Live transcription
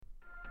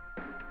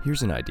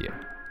Here's an idea.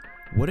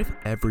 What if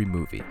every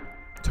movie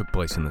took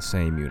place in the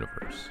same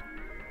universe?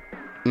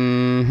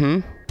 Mm-hmm.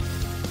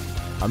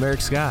 I'm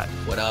Eric Scott.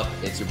 What up?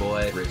 It's your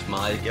boy, Rich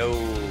Mike. Yo,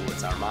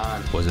 it's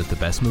Armand. Was it the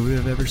best movie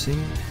I've ever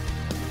seen?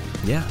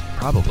 Yeah,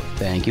 probably.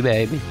 Thank you,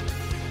 baby.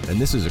 And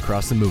this is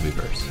Across the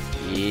Movieverse.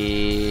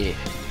 Yeah.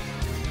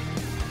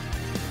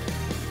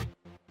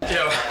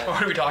 Yo,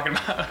 what are we talking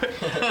about?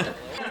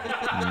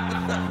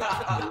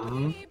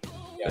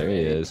 There he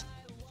is.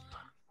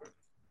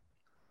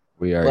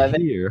 We are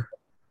 11. here.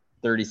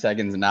 30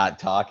 seconds not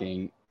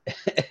talking.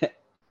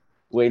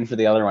 Waiting for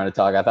the other one to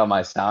talk. I thought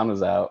my sound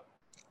was out.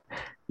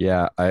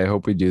 Yeah, I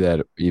hope we do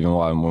that even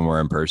when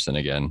we're in person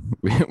again.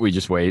 We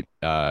just wait.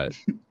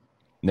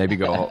 Maybe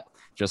go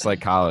just like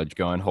college,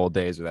 going whole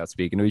days without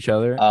speaking to each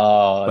other,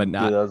 Oh, But dude,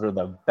 not- those were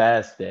the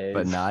best days.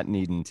 but not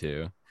needing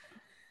to.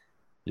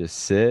 Just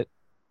sit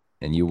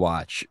and you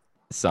watch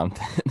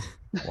something.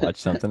 Watch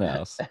something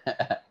else.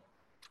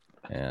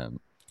 And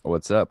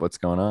what's up? What's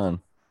going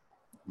on?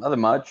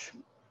 Nothing much.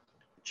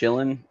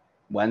 Chilling.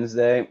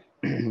 Wednesday.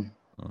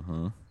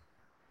 Mm-hmm.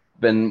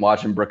 Been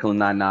watching Brooklyn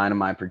Nine-Nine on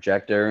my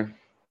projector.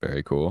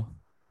 Very cool.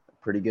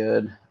 Pretty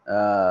good.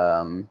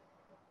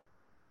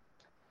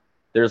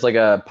 There's like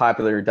a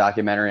popular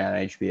documentary on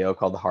HBO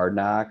called The Hard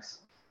Knocks,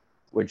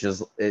 which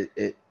is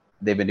it.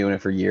 They've been doing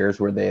it for years,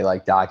 where they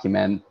like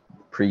document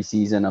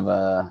preseason of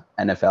a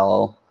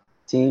NFL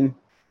team,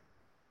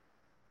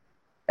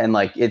 and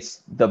like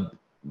it's the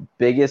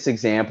biggest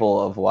example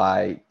of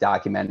why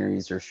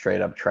documentaries are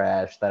straight up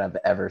trash that I've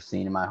ever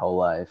seen in my whole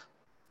life.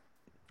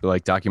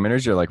 Like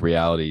documentaries are like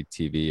reality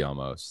TV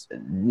almost.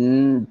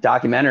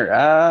 Documentary.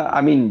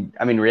 I mean,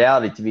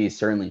 reality TV is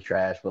certainly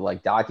trash, but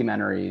like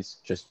documentaries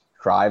just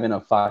driving a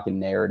fucking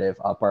narrative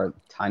up our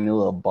tiny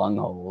little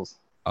bungholes.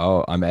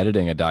 Oh, I'm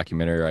editing a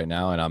documentary right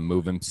now, and I'm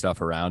moving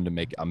stuff around to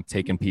make. I'm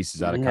taking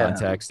pieces out of Yeah.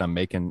 context. I'm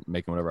making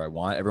whatever I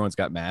want. Everyone's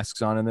got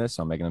masks on in this,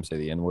 so I'm making them say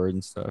the N word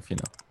and stuff. You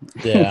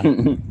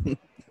know,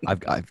 Yeah,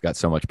 I've got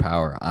so much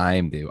power.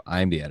 I'm the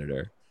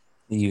editor.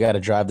 you got to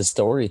drive the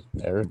story,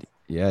 Eric.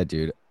 Yeah,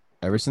 dude.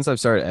 Ever since I've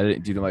started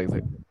editing, dude,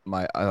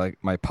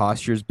 my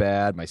posture's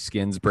bad. My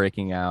skin's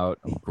breaking out.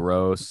 I'm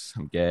gross.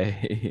 I'm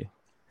gay.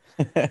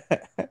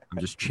 I'm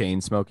just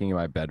chain smoking in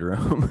my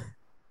bedroom.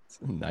 It's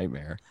a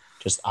nightmare,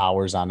 Just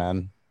hours on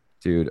end.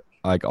 dude.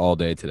 Like all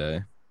day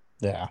today.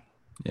 Yeah.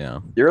 Yeah.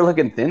 You're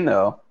looking thin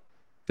though.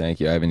 Thank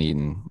you. I haven't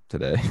eaten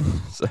today,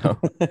 so.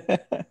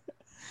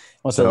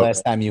 What's So- the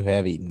last time you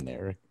have eaten,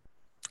 Eric?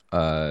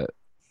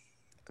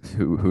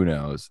 Who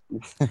knows?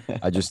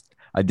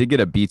 I did get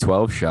a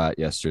B12 shot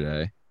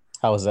yesterday.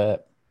 How was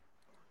that?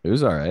 It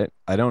was all right.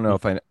 I don't know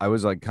if I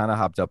was like kind of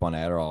hopped up on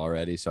Adderall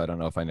already, so I don't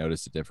know if I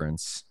noticed a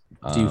difference.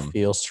 Do you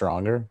feel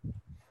stronger?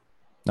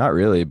 Not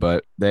really,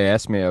 but they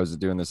asked me. I was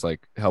doing this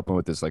like helping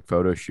with this like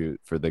photo shoot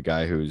for the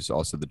guy who's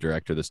also the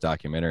director of this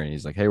documentary, and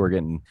he's like, "Hey, we're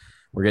getting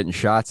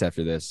shots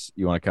after this.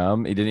 You want to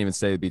come?" He didn't even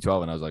say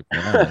B12, and I was like,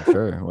 "Yeah,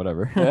 sure,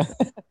 whatever.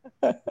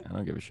 I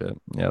don't give a shit.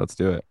 Yeah, let's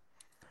do it."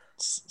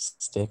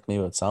 Stick me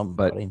with something,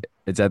 But buddy.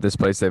 it's at this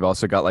place. They've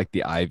also got like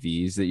the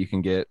IVs that you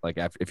can get like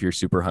if you're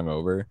super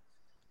hungover.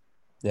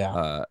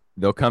 Yeah,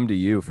 They'll come to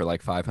you for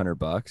like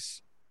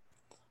 $500.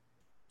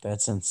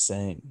 that's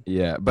insane.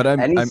 Yeah, but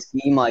Any I'm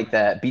scheme like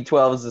that.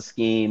 B12 is a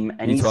scheme.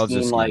 Any B12 is a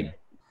scheme scheme. like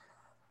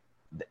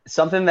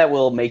something that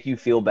will make you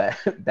feel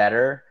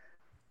better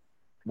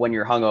when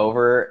you're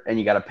hungover and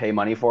you got to pay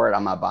money for it.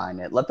 I'm not buying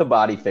it. Let the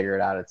body figure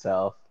it out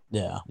itself.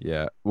 Yeah,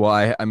 Yeah.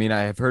 Well, I mean,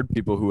 I have heard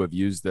people who have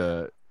used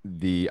the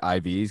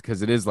IVs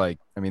because it is like,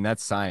 I mean,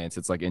 that's science.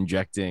 It's like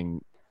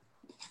injecting.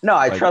 No,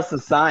 I Like- trust the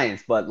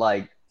science, but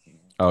like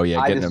Oh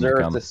yeah, I getting them to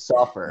deserve come. to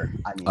suffer.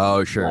 I mean,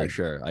 Oh sure, like,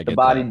 sure. I the get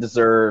body that.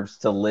 deserves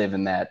to live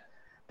in that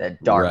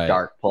dark, Right.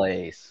 dark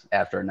place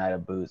after a night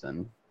of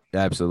boozing.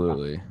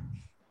 Absolutely.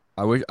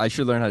 I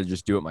should learn how to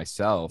just do it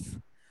myself,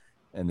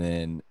 and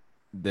then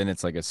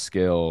it's like a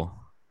skill.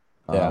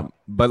 Yeah.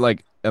 But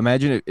like,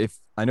 imagine if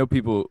I know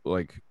people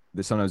like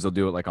sometimes they'll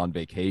do it like on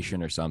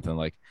vacation or something.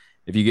 Like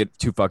if you get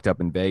too fucked up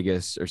in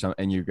Vegas or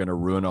something, and you're gonna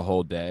ruin a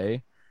whole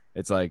day,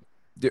 it's like.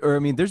 Or I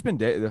mean, there's been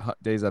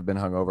days I've been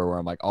hungover where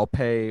I'm like, I'll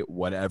pay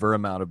whatever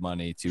amount of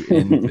money to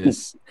end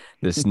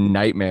this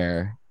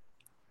nightmare,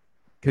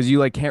 because you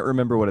like can't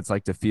remember what it's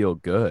like to feel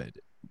good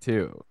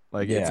too.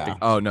 Like it's Yeah. like,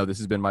 oh no, this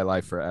has been my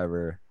life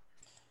forever.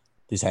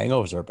 these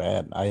hangovers are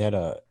bad.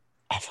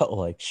 I felt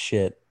like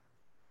shit.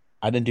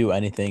 I didn't do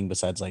anything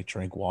besides like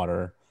drink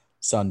water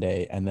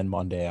Sunday, and then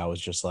Monday I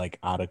was just like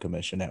out of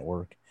commission at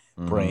work.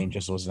 Mhm. Brain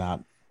just was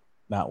not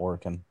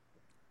working.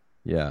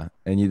 Yeah,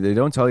 and they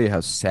don't tell you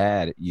how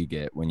sad you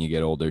get when you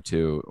get older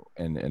too,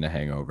 in a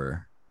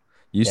hangover.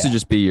 Used to Yeah.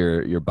 just be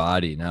your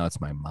body. Now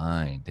it's my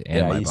mind and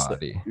Yeah, I my used to-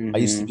 body. I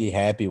used to Mhm. be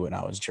happy when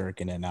I was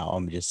jerking, and now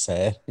I'm just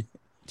sad.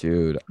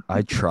 Dude,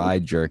 I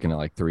tried jerking it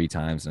like 3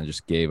 times and I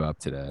just gave up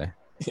today.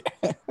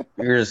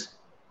 You're just,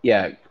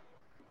 yeah,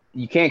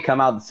 you can't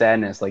come out the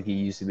sadness like you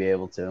used to be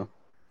able to.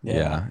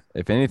 Yeah.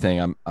 If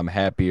anything, I'm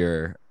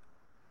happier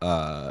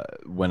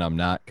when I'm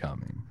not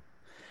coming.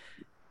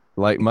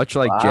 Like much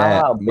like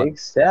jazz, Wow, big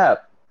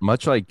step.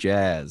 much like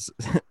jazz.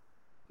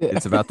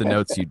 It's about the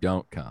notes you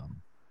don't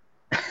come.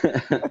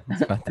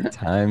 It's about the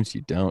times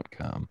you don't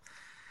come.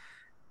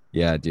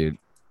 Yeah, dude.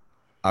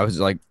 I was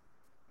like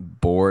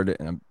bored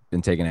and I've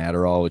been taking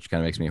Adderall, which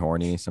kind of makes me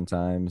horny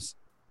sometimes.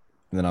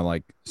 And then I'm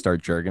like,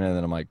 start jerking it. And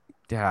then I'm like,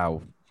 yeah,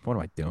 what am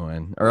I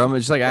doing? Or I'm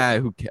just like, I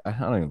don't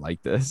even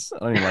like this. I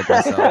don't even like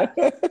myself.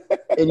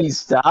 And you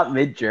stop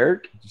mid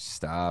jerk. Just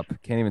stop.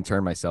 Can't even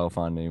turn myself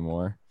on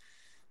anymore.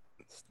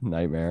 It's a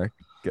nightmare.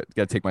 Got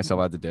to take myself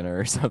out to dinner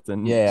or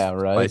something. Yeah,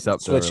 Just right. Spice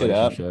up Switch the it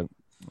up. relationship.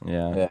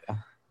 Yeah. Yeah.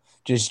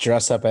 Just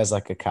dress up as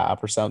like a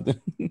cop or something.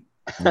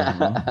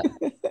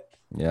 Mhm.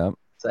 Yeah.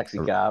 Sexy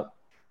cop.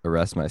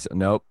 Arrest myself.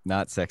 Nope,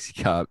 not sexy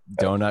cop.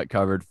 Donut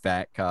covered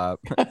fat cop.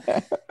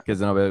 Because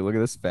then I'll be like, look at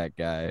this fat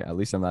guy. At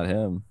least I'm not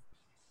him.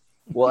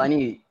 Well,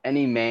 any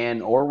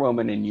man or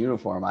woman in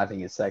uniform, I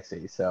think is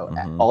sexy. So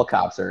Mhm. all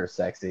cops are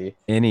sexy.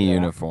 Any Yeah.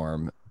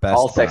 uniform. Best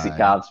All sexy Buy,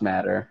 cops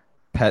matter.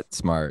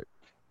 PetSmart.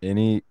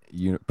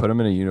 Put them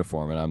in a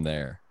uniform and I'm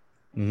there.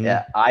 Mhm.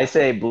 Yeah, I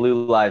say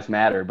blue lives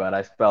matter, but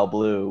I spell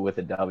blue with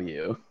a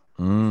W.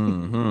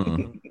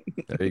 Hmm.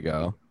 There you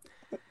go.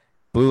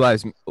 Blue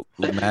lives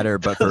matter,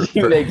 but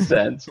Doesn't make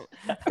sense.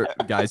 for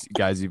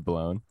guys you've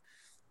blown.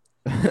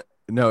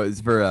 No,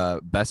 it's for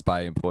Best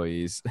Buy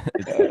employees.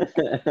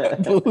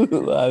 Blue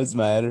lives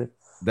matter.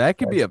 That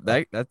could be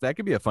that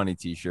could be a funny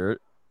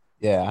T-shirt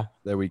Yeah.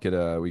 that we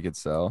could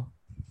sell.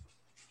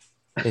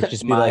 It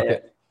just be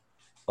My-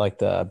 like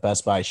the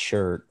Best Buy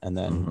shirt and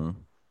then Mhm.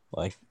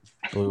 like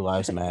Blue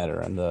Lives Matter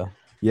and the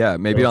Yeah,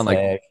 maybe on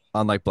tag.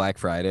 like Black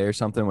Friday or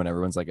something when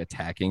everyone's like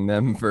attacking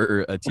them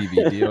for a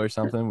TV deal or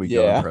something. We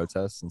go Yeah. and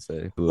protest and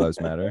say Blue Lives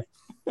Matter.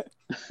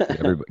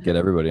 Get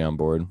everybody on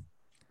board.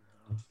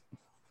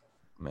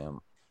 Man,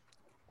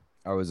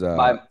 I was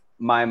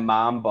my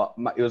mom bought.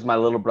 It was my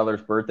little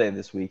brother's birthday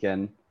this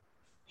weekend.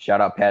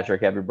 Shout out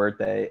Patrick, happy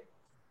birthday!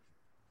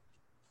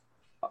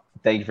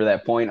 Thank you for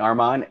that point,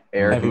 Armand.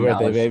 Eric, Happy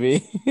birthday, baby.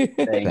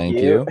 thank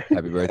you.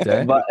 Happy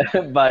birthday.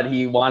 But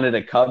he wanted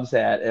a Cubs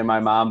hat, and my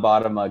mom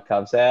bought him a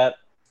Cubs hat.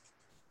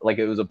 Like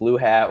it was a blue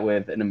hat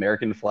with an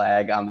American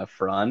flag on the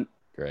front,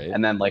 Great.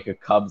 and then like a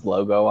Cubs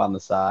logo on the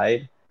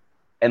side.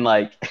 And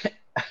like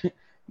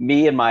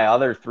me and my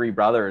other three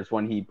brothers,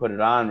 when he put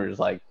it on, were just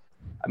like,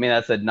 I mean,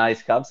 that's a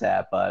nice Cubs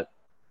hat, but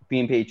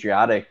being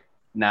patriotic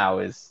now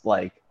is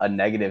like a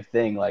negative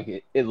thing.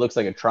 Like it looks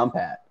like a Trump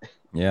hat.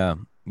 Yeah.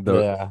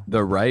 Yeah.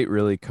 The right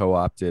really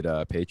co-opted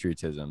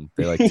patriotism.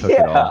 They like took it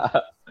all.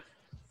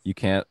 You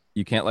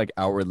can't like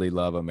outwardly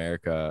love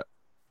America.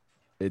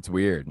 It's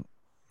weird.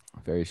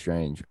 Very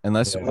strange.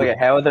 Unless Yeah. Like a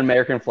hat with an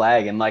American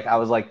flag. And like I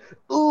was like,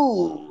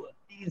 ooh,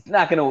 it's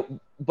not gonna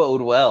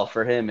bode well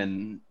for him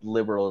in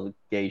liberal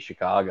gay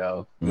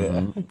Chicago.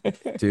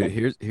 Mhm.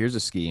 Dude, here's a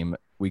scheme.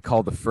 We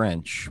call the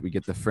French. We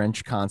get the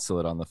French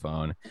consulate on the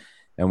phone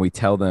and we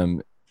tell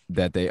them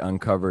that they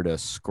uncovered a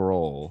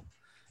scroll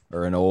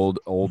or an old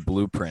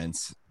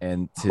blueprints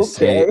and to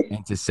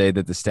say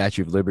that the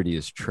Statue of Liberty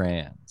is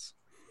trans.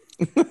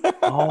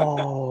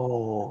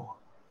 Oh,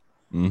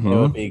 Mhm. It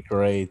would be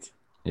great.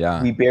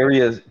 Yeah. we bury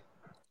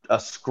a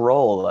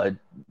scroll, a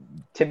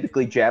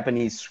typically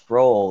Japanese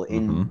scroll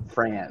in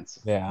France.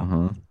 Yeah.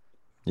 Mhm.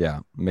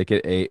 Yeah. Make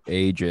it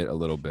age it a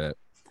little bit,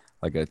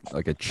 like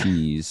a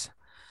cheese,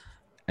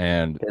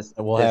 and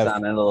We'll Piss have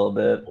on it a little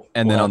bit.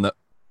 then Well, on the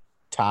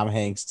Tom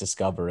Hanks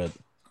discover it.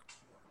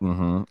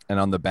 and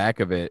on the back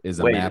of it is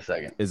a Wait map. a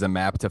second. Is a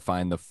map to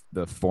find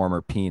the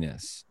former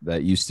penis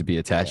that used to be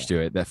attached to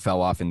it that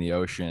fell off in the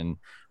ocean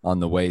on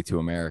the way to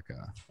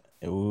America.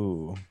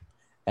 Ooh.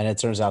 And it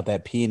turns out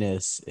that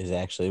penis is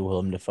actually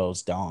Willem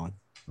Dafoe's dong.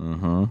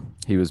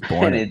 He was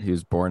born. And He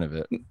was born of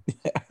it.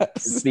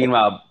 Speaking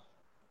about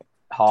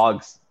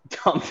hogs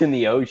dumped in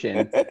the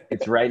ocean,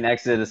 it's right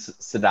next to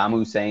Saddam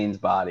Hussein's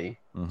body.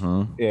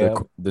 Yeah.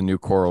 The new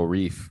coral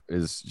reef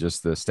is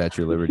just the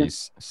Statue of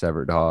Liberty's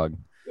severed hog.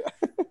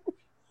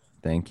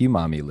 Thank you,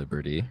 Mommy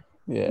Liberty,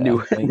 Yeah.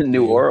 New thank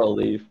new you. oral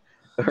leaf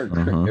or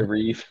Mhm.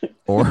 reef.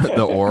 or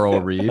the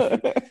oral reef.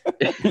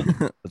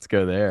 Let's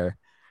go there.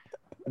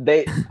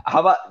 How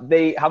about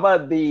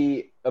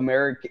the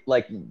American,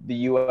 like the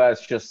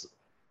US, just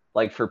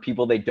like for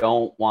people they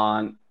don't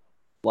want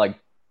like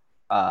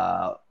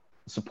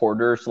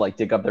supporters to like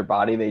dig up their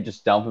body, they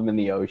just dump them in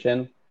the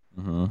ocean.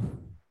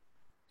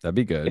 That'd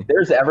be If good.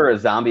 there's ever a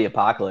zombie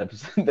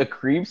apocalypse, the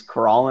creeps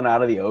crawling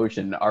out of the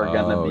ocean are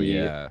gonna be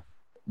yeah.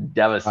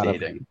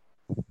 devastating.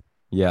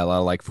 Yeah, a lot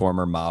of like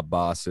former mob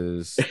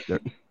bosses.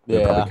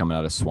 They're probably coming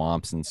out of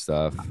swamps and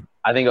stuff.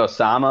 I think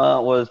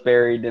Osama was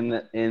buried in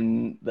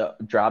the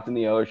dropped in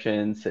the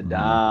ocean.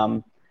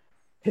 Saddam,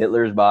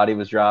 Hitler's body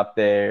was dropped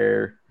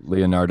there.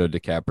 Leonardo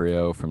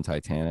DiCaprio from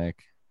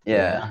Titanic.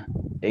 Yeah,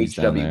 He's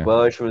down H.W. there.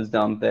 Bush was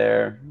dumped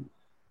there.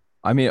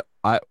 I mean,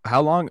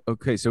 how long?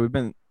 Okay, so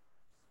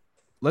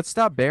let's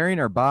stop burying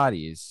our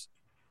bodies.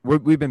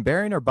 We've been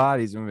burying our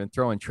bodies and we've been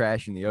throwing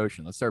trash in the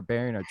ocean. Let's start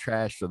burying our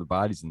trash so the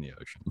bodies in the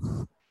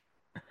ocean.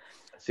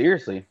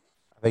 Seriously,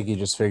 I think you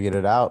just figured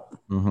it out.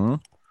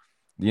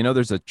 You know,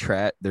 there's a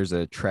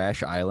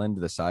trash island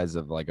the size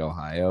of like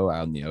Ohio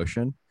out in the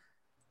ocean.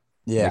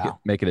 Yeah.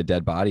 Make it a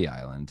dead body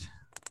island.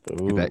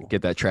 Ooh.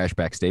 Get that trash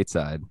back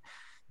stateside.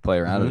 Play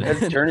around with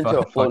Let's it. turn into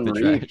a Fuck floating the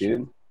reef, trash.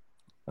 dude.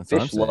 That's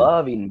what I'm Fish saying.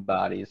 love eating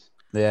bodies.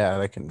 Yeah,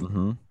 they can.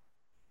 Mm-hmm.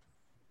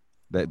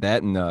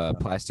 That and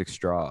plastic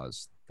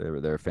straws.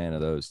 They're a fan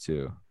of those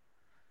too.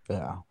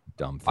 Yeah,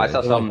 Dumb fish. I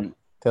saw They some.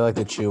 they like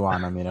to chew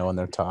on them, when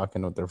they're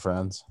talking with their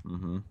friends.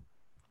 Mm-hmm.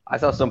 I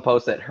saw some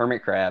posts that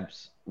hermit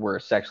crabs were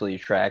sexually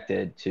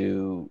attracted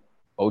to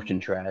ocean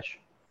trash.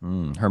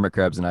 Hermit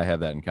crabs and I have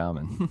that in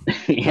common.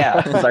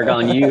 Yeah, start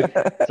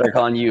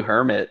calling you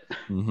hermit.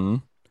 Mm-hmm.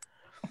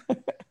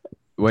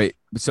 Wait,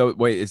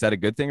 is that a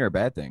good thing or a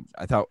bad thing?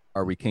 I thought,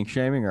 are we kink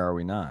shaming or are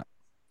we not?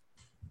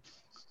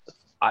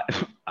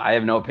 I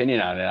have no opinion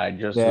on it. I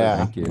just Yeah.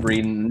 was Thank you.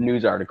 reading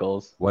news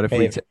articles. What if Hey,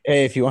 we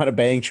if you want to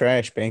bang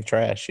trash, bang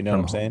trash. You know what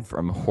I'm saying?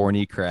 from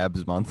Horny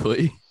Crabs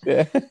Monthly?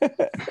 Yeah.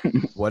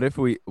 What if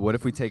we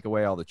take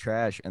away all the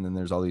trash and then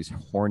there's all these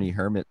horny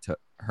hermit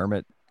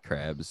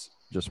crabs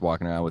just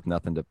walking around with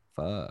nothing to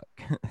fuck?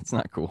 It's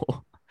not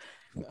cool.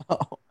 No.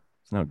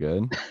 It's no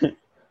good.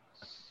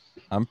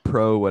 I'm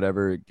pro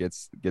whatever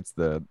gets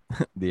the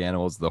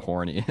animals the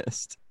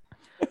horniest.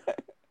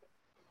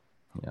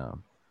 Yeah.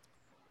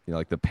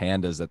 Like the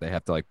pandas that they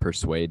have to like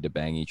persuade to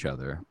bang each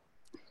other.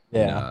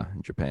 Yeah.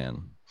 In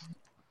Japan.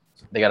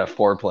 They got a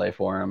foreplay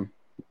for him.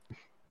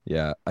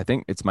 Yeah, I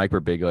think it's Mike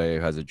Birbiglia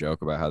who has a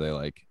joke about how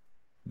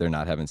they're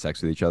not having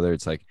sex with each other.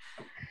 It's like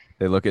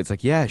they look. It's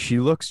like, yeah, she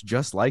looks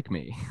just like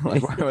me.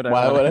 Like, why would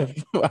I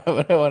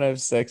want to have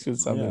sex with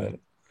something? Yeah.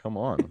 Come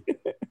on,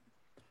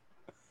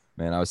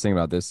 man. I was thinking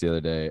about this the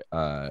other day.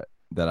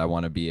 That I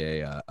want to be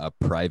a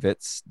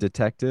privates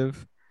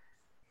detective,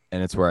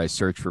 and it's where I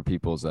search for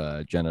people's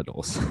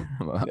genitals.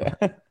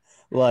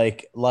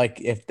 Like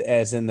if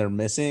as in they're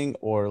missing,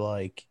 or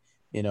like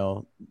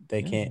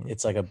they can't.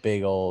 It's like a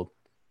big old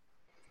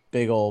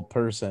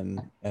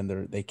person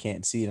and they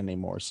can't see it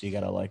anymore, so you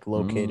gotta like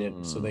locate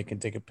it so they can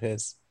take a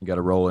piss. You got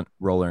to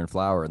roller and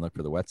flour and look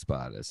for the wet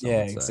spot.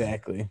 Yeah,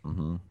 exactly.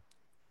 Mm-hmm.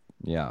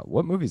 Yeah,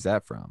 what movie's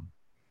that from?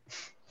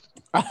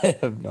 I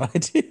have no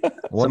idea.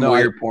 Well, Some no,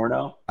 weird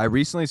porno. I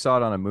recently saw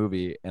it on a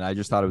movie, and I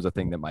just thought it was a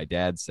thing that my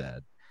dad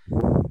said.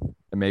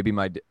 And maybe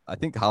I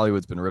think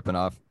Hollywood's been ripping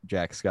off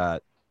Jack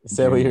Scott Is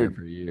that what Jr. you're?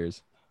 for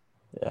years.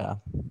 Yeah,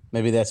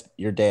 maybe that's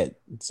your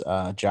dad's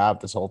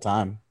job this whole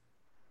time.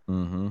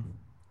 Mm-hmm.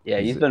 Yeah,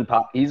 he's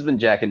been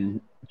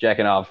jacking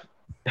off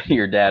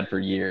your dad for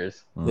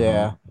years. Mm-hmm.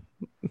 Yeah,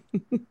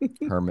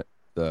 Hermit,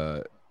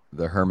 the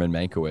Herman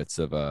Mankiewicz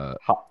of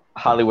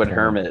Hollywood porn.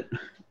 hermit.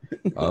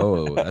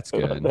 Oh, that's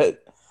good.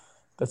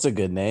 That's a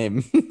good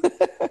name.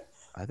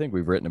 I think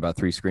we've written about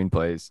 3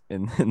 screenplays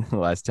in the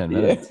last 10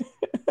 minutes.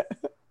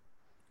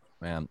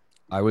 Man,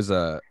 I was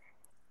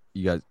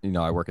you guys,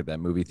 I work at that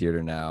movie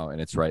theater now,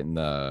 and it's right in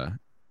the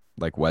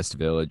like West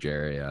Village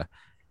area,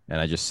 and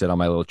I just sit on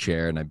my little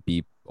chair and I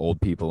beep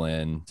old people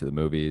in to the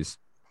movies,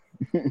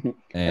 and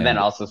then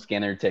also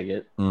scan their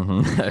ticket.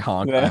 I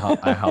honk,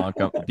 I honk,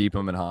 beep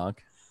them and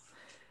honk,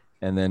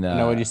 and then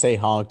when you say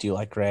honk, do you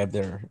like grab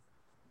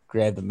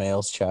the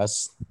male's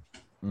chest?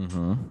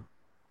 Mm-hmm.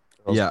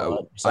 Girl's Yeah, butt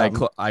or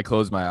something? I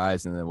close my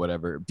eyes and then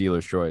whatever,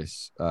 dealer's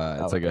choice.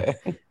 Okay.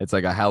 It's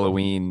like a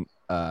Halloween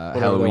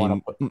Whatever they wanna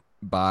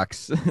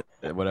box,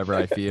 whatever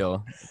I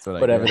feel. That's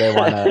what whatever I get. they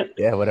want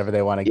to, whatever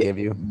they want to give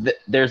you.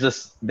 There's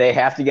this. They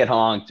have to get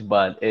honked,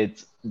 but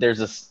there's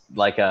this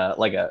like a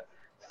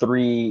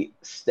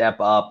 3-step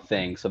up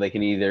thing, so they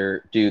can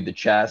either do the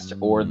chest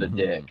or the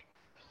dick.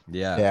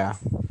 Yeah. Yeah,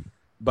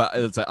 But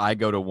it's like I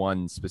go to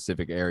one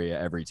specific area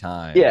every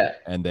time. Yeah,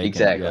 and they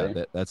exactly.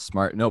 Can, that's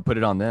smart. No, put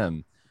it on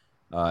them.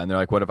 And they're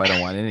like, "What if I don't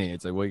want any?"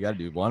 It's like, well, you got to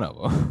do one of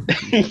them.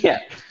 Yeah,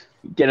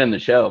 get in the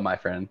show, my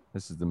friend.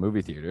 This is the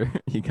movie theater.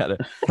 You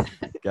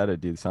gotta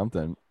do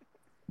something.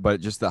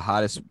 But just the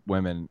hottest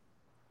women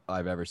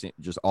I've ever seen,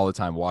 just all the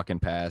time walking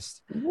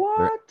past.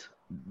 What?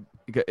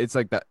 It's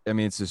like that. I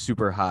mean, it's a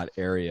super hot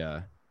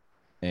area,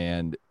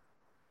 and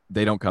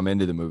they don't come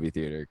into the movie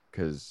theater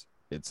because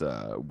it's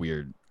a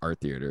weird art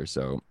theater.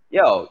 So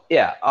Yeah.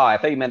 Oh, I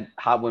thought you meant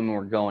hot women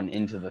were going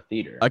into the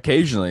theater.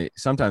 occasionally,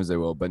 sometimes they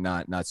will, but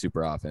not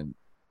super often.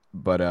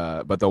 But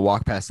they'll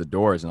walk past the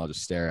doors and I'll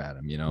just stare at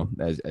them,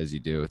 as you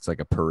do. It's like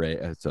a parade.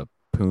 It's a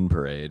poon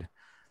parade.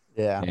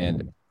 yeah.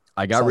 And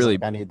I got Sounds really,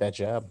 like I need that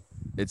job.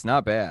 it's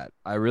not bad.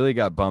 I really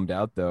got bummed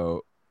out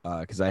though,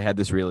 because I had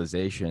this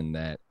realization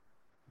that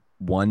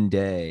one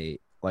day,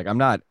 like I'm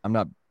not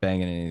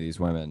banging any of these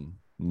women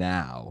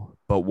now,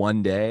 but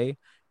one day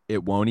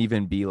it won't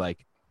even be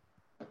like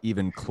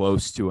even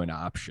close to an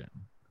option.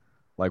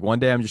 Like one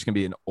day I'm just gonna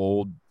be an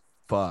old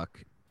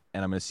fuck,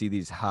 and I'm gonna see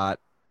this hot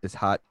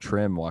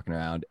trim walking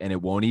around, and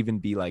it won't even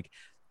be like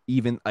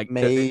even like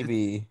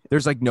Maybe.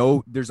 there's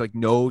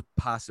no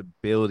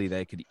possibility that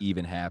it could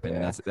even happen.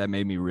 Yeah. And that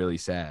made me really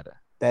sad.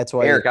 That's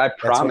why, Eric, I that's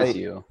promise why-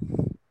 you,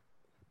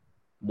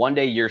 one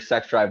day your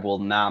sex drive will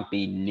not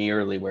be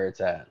nearly where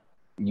it's at.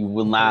 You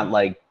will not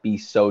like be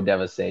so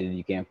devastated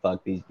you can't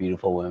fuck these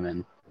beautiful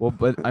women. Well,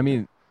 but I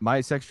mean,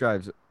 my sex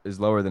drive is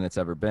lower than it's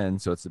ever been,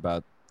 so it's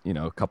about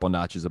a couple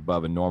notches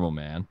above a normal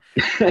man.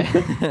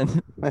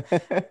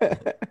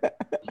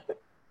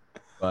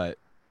 But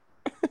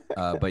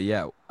But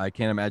yeah, I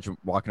can't imagine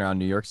walking around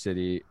New York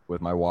City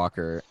with my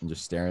walker and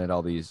just staring at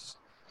all these.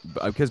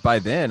 Because by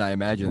then, I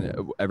imagine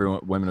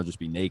that women will just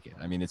be naked.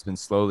 I mean,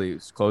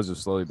 clothes have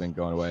slowly been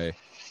going away.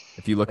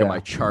 If you look at my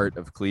chart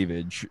of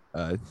cleavage,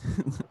 it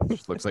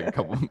just looks like a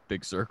couple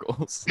big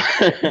circles.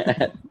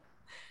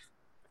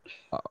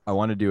 I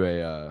want to do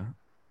a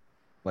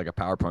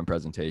PowerPoint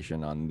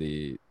presentation on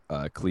the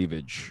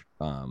cleavage,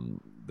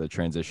 the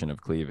transition of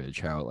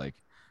cleavage, how it like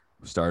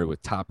started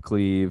with top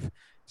cleave,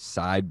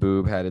 side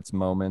boob had its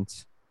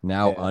moment.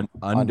 Now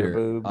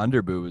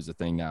under boob is the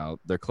thing now.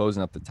 They're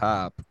closing up the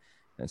top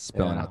and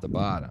spilling out the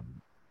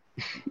bottom.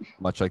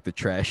 Much like the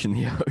trash in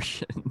the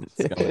ocean.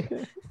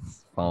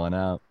 It's falling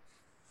out.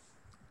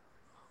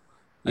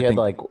 You had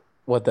like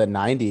what the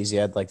 90s, you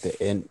had like the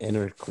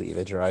inner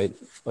cleavage, right?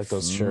 Like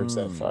those shirts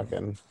that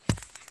fucking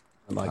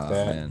like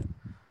that. Man.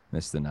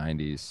 Miss the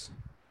 90s.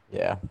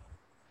 Yeah.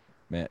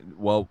 Man,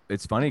 well,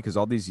 it's funny because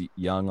all these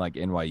young like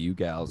NYU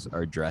gals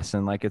are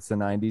dressing like it's the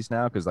 90s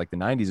now, because like the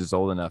 90s is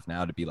old enough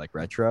now to be like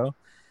retro.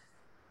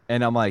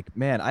 And I'm like,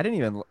 man, I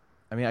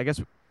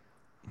guess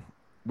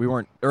we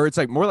weren't, or it's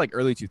like more like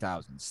early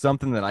 2000s,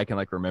 something that I can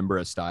like remember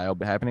a style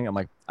happening. I'm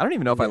like, I don't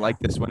even know if I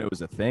liked this when it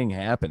was a thing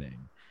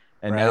happening.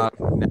 And now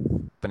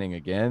happening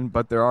again,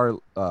 but there are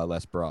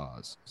less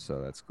bras,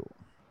 so that's cool.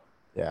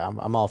 Yeah,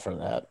 I'm all for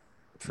that.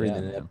 Free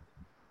the nip.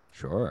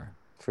 Sure.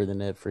 Free the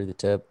nip, free the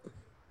tip.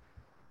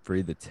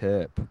 Free the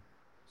tip.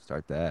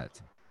 Start that.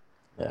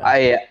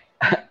 Yeah.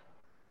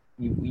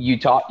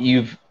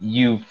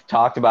 You've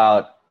talked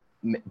about,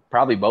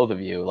 probably both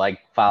of you, like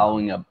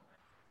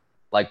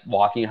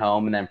walking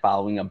home and then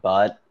following a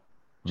butt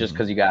just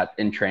because you got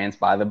entranced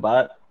by the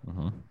butt.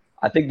 Mm-hmm.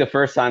 I think the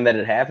first time that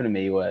it happened to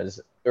me was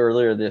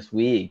earlier this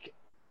week.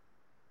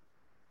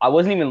 I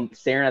wasn't even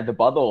staring at the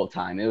butt the whole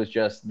time. It was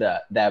just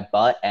that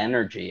butt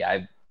energy.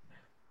 I've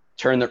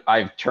turned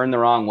the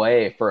wrong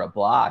way for a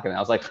block, and I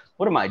was like,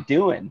 "What am I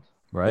doing?"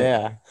 Right?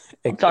 Yeah.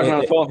 I'm talking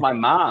on the phone with my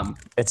mom.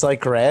 It's like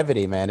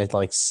gravity, man. It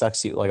like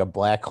sucks you like a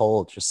black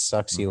hole. It just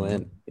sucks you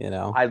in. You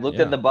know. I looked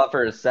at the butt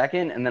for a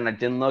second, and then I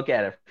didn't look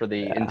at it for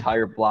the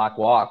entire block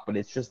walk. But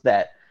it's just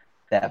that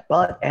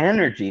butt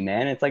energy,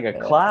 man. It's like a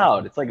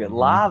cloud. It's like a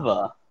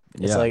lava.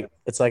 It's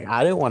like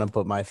I didn't want to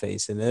put my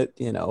face in it,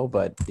 you know,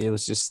 but it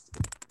was just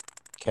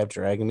kept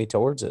dragging me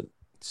towards it.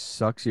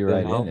 Sucks you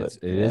right in.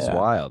 It is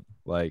wild.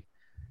 Like,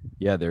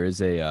 yeah, there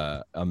is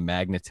a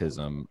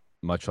magnetism,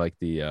 much like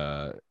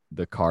the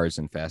cars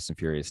in Fast and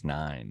Furious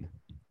 9.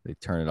 They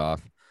turn it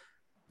off.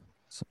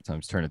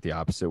 Sometimes turn it the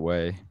opposite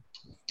way.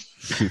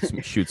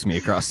 Shoots me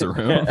across the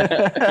room.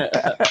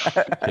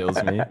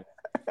 Kills me.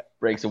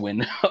 Breaks a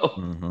window.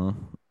 Mm-hmm.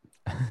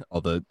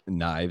 All the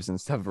knives and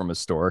stuff from a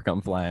store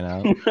come flying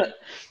out.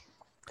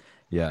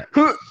 Yeah.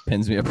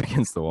 Pins me up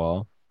against the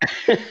wall.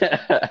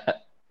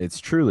 It's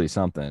truly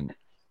something.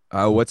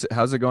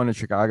 How's it going in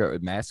Chicago?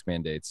 Mask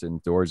mandates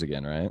indoors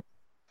again, right?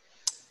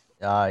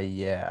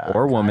 Yeah.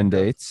 Or woman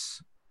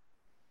dates.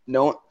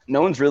 No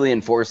one's really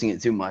enforcing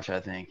it too much, I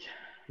think.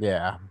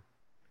 Yeah.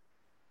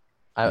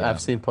 I've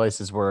seen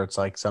places where it's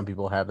like some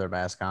people have their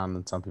mask on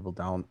and some people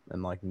don't,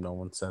 and like no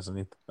one says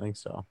anything.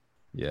 So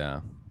yeah.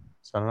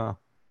 So I don't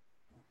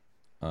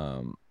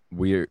know.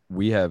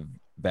 We have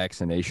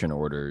vaccination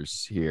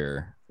orders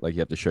here. Like you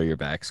have to show your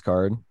vax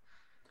card.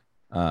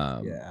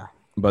 Yeah.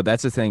 But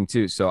that's the thing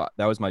too. So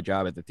that was my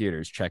job at the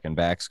theaters, checking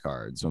vax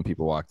cards when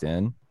people walked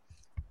in.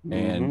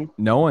 And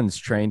no one's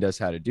trained us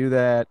how to do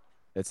that.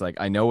 It's like,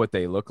 I know what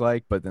they look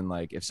like, but then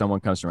like if someone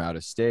comes from out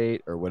of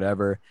state or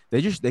whatever,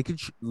 they could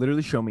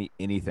literally show me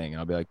anything, and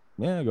I'll be like,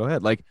 yeah, go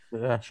ahead. Like,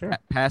 yeah, sure.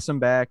 Pass them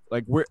back.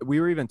 Like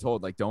we were even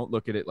told, like, don't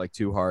look at it like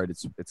too hard.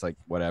 It's like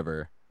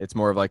whatever. It's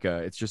more of like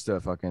it's just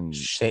a fucking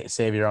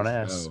save your own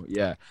ass.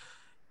 Yeah.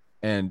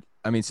 And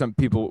I mean, some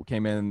people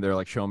came in, they're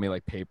like showing me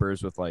like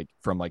papers with like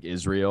from like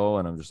Israel,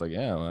 and I'm just like,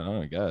 yeah, well,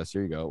 I guess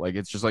here you go. Like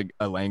it's just like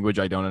a language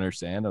I don't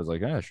understand. I was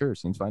like, yeah, sure,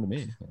 seems fine to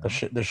me. You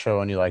know? They're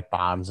showing you like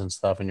bombs and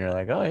stuff, and you're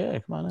like, oh yeah,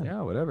 come on in. Yeah,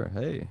 whatever.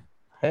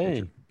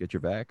 Hey, get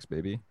your vax,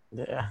 baby.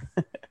 Yeah.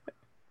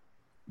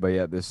 But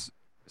yeah,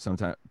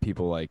 sometimes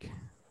people like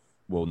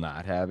will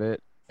not have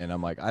it, and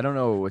I'm like, I don't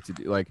know what to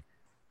do. Like,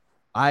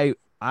 I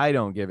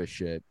don't give a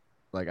shit.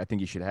 Like, I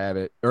think you should have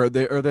it, or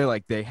they're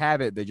like, they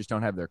have it, they just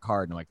don't have their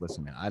card. And I'm like,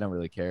 listen, man, I don't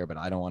really care, but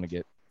I don't want to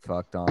get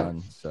fucked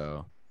on.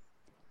 So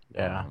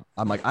yeah,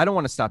 I'm like, I don't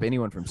want to stop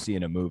anyone from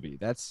seeing a movie.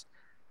 That's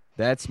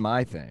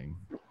my thing.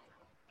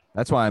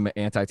 That's why I'm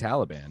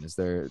anti-Taliban. Is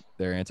they're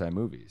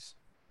anti-movies.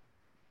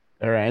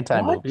 They're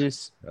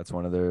anti-movies. That's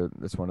one of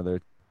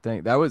their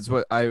thing. That was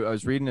what I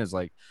was reading, is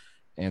like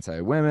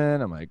anti-women.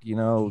 I'm like,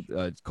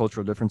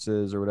 cultural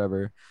differences or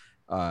whatever.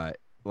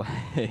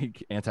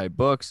 Like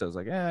anti-books. I was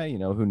like,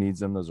 who needs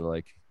them? Those are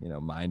like,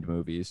 mind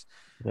movies.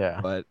 Yeah.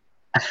 But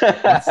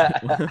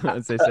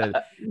once they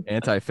said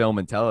anti-film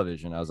and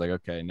television, I was like,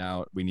 okay,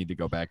 now we need to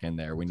go back in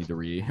there. We need to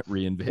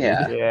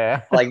reinvent.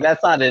 Yeah. Like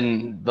that's not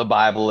in the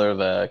Bible or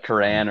the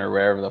Quran or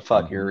wherever the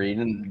fuck you're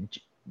reading.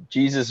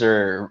 Jesus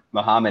or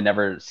Muhammad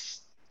never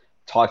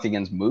talked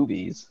against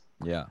movies.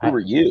 Yeah. Who were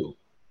you?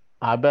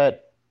 I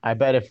bet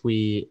if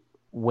we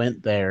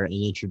went there and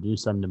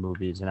introduced them to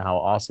movies and how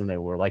awesome they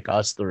were, like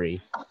us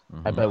three,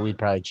 I Mhm. bet we'd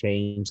probably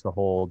change the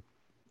whole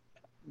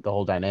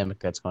dynamic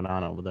that's going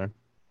on over there.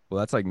 Well,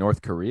 that's like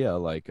North Korea.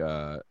 Like,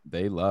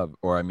 they love,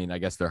 or I mean, I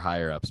guess they're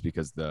higher ups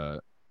because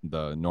the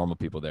normal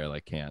people there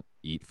like can't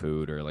eat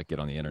food or like get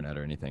on the internet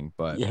or anything.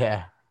 But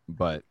Yeah.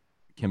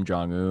 Kim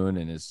Jong Un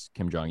and his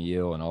Kim Jong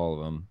Il and all of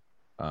them.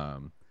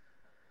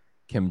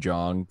 Kim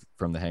Jong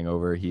from The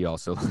Hangover, he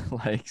also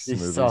likes You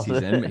movies. saw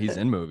He's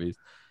in movies.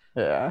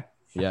 Yeah.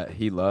 Yeah,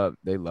 they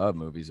love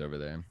movies over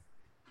there.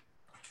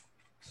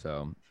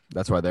 So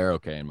that's why they're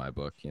okay in my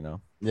book. You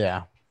know,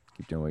 Yeah.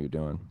 keep doing what you're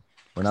doing.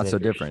 We're not so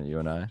different, you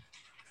and I.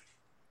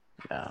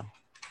 Yeah.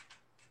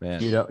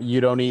 Man.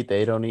 You don't eat,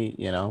 they don't eat,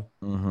 you know.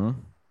 Mm-hmm.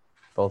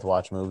 Both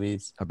watch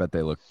movies. I bet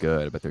they look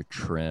good. I bet they're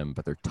trim,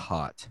 but they're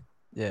taut.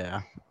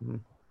 Yeah.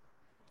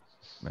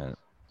 Man.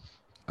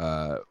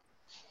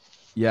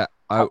 Yeah,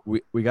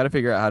 we got to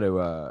figure out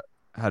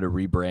how to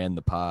rebrand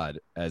the pod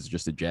as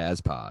just a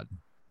jazz pod.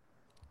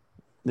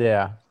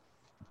 Yeah.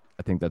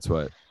 I think that's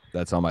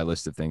on my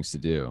list of things to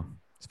do.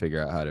 Let's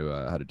figure out how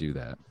to do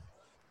that.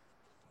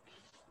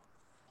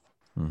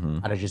 Mm-hmm.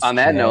 On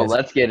that note,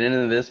 let's get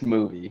into this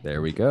movie.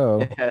 There we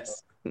go.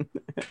 Yes.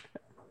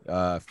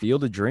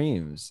 Field of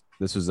Dreams.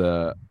 This was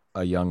a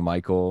young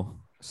Michael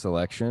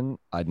selection.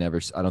 I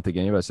don't think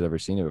any of us had ever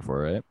seen it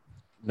before, right?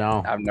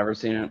 No. I've never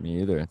seen it.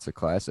 Me either. It's a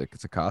classic.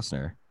 It's a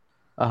Costner.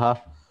 Uh-huh.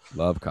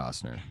 Love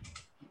Costner.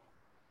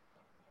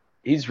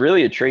 He's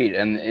really a treat,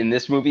 and in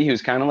this movie, he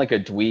was kind of like a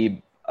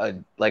dweeb,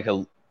 like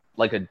a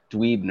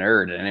dweeb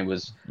nerd, and it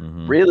was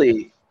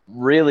really,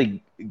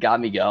 really got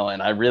me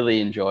going. I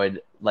really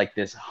enjoyed like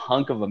this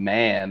hunk of a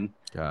man.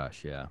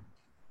 Gosh, yeah.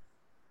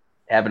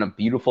 Having a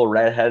beautiful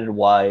redheaded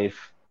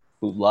wife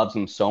who loves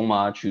him so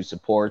much, who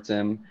supports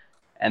him,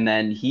 and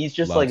then he's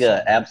just like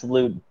an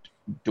absolute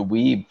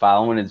dweeb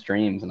following his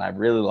dreams, and I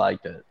really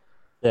liked it.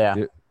 Yeah.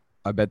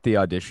 I bet the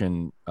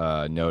audition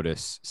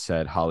notice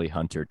said Holly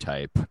Hunter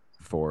type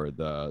for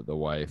the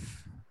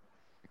wife.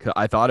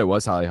 I thought it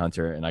was Holly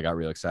Hunter, and I got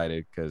real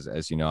excited because,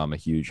 as you know, I'm a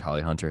huge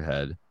Holly Hunter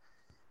head.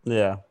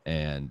 Yeah.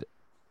 And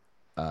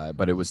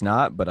but it was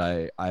not. But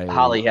I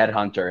Holly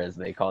Headhunter, as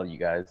they call you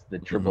guys, the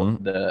triple,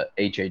 the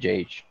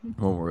HHH.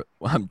 Well,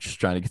 I'm just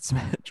trying to get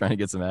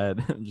some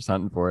ad. I'm just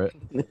hunting for it.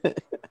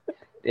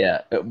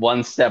 Yeah,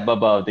 one step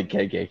above the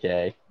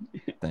KKK.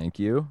 Thank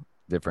you.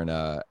 Different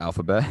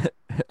alphabetical.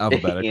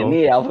 In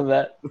the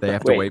alphabet. They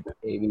have to wait.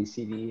 A, B,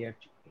 C, D, E, F,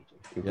 G, H,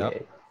 I, J, K.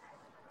 Yep.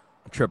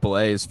 Triple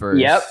A is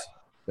first. Yep.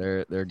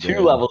 They're good.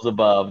 2 levels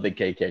above the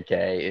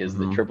KKK is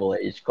the Triple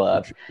H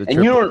club. The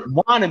you don't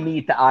want to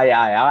meet the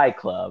III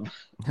club.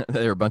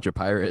 They're a bunch of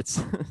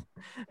pirates.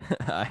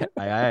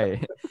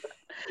 I.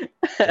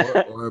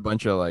 Or a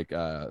bunch of like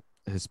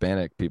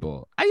Hispanic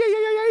people. Yeah.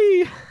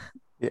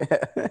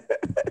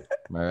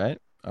 Am I right?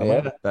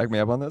 Yeah. Back me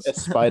up on this.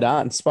 Spot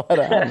on.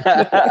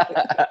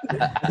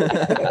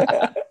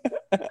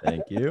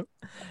 Thank you.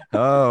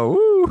 Oh,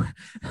 woo.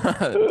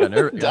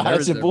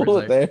 Dodge a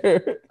bullet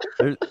there.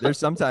 There's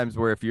sometimes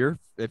where if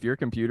your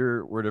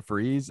computer were to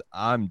freeze,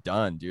 I'm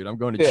done, dude. I'm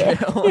going to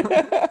jail.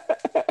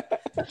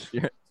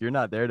 You're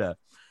not there to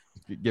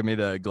give me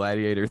the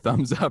gladiator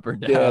thumbs up or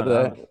down.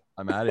 Yeah,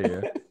 I'm out of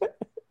here.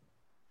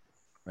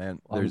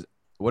 Man,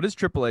 what does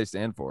AAA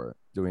stand for?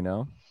 Do we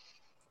know?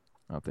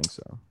 I don't think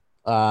so.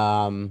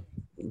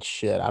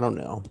 Shit, I don't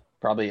know.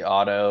 Probably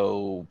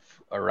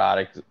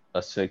autoerotic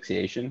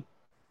asphyxiation.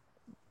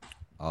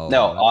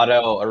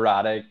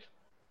 Autoerotic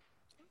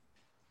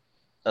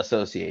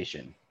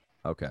association.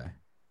 Okay.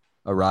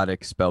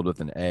 Erotic spelled with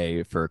an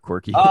A for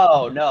quirky.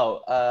 Oh no,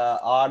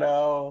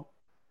 auto,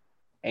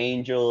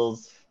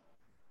 angels,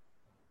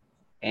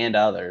 and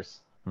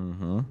others.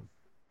 Mm-hmm.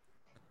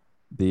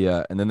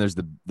 And then there's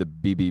the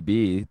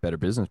BBB, Better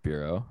Business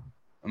Bureau.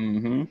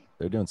 Mm-hmm.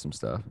 They're doing some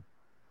stuff.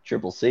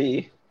 Triple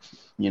C,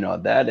 you know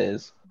what that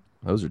is.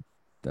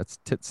 That's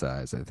tit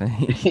size, I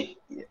think.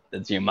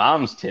 That's your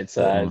mom's tit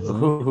size.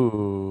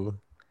 Ooh.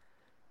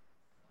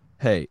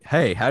 Hey,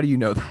 how do you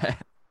know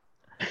that?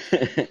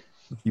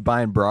 You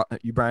buying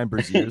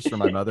brassieres for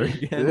my mother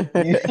again?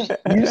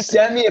 you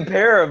sent me a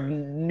pair of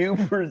new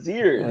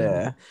brassieres.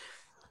 Yeah.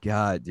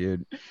 God,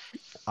 dude.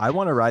 I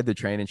want to ride the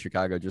train in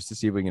Chicago just to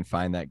see if we can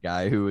find that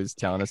guy who was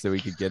telling us that we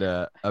could get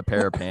a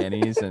pair of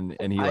panties and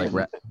he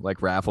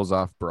like raffles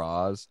off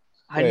bras.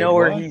 I know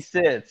where he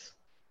sits.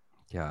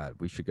 God,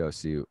 we should go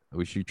see.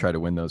 We should try to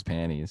win those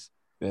panties.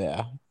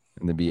 Yeah.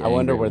 And then be. I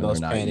wonder where they're those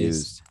not panties.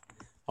 used.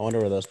 I wonder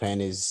where those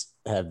panties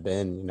have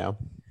been. You know.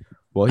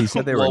 Well, he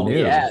said they were new.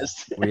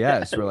 Yes. We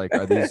asked. We're like,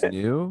 are these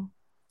new?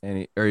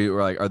 And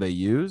we're like, are they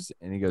used?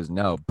 And he goes,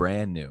 no,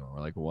 brand new.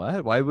 We're like,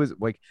 what? Why was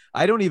like?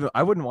 I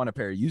wouldn't want a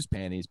pair of used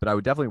panties, but I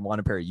would definitely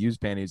want a pair of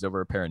used panties over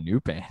a pair of new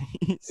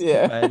panties.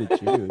 Yeah. If I had to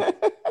choose.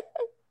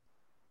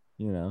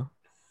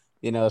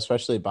 You know,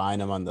 especially buying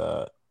them on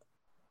the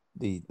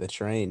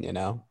train. You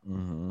know.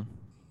 Mm-hmm.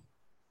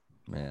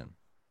 Man,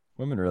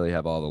 women really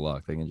have all the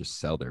luck. They can just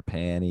sell their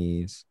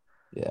panties.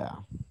 Yeah.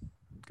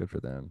 Good for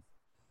them.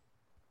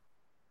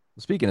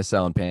 Speaking of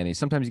selling panties,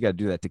 sometimes you got to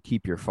do that to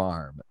keep your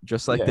farm,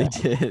 just like they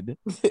did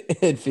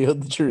In Field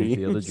of in Dreams.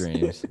 Field of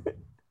Dreams.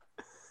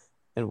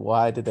 And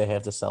why did they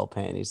have to sell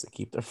panties to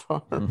keep their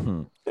farm?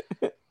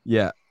 Mhm.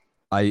 Yeah,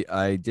 I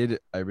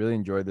really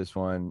enjoyed this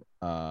one.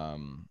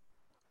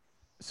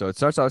 So it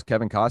starts off with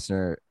Kevin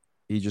Costner.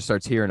 He just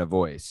starts hearing a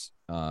voice.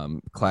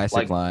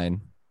 Classic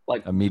line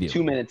Like immediately.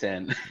 2 minutes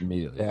in.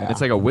 Immediately. Yeah. And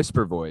it's like a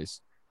whisper voice.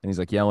 And he's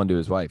like yelling to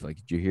his wife, like,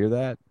 "Did you hear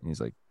that?" And he's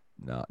like,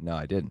 "No,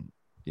 I didn't."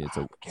 Yeah,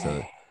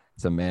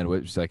 it's a man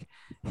which is like,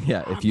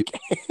 yeah,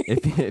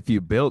 if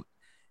you built,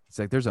 it's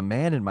like there's a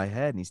man in my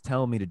head and he's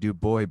telling me to do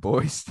boy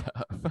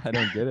stuff. I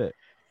don't get it.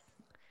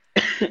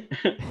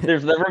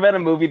 There's never been a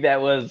movie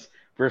that was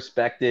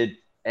respected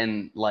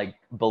and like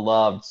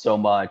beloved so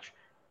much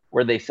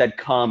where they said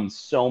come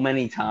so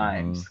many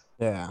times.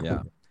 Yeah.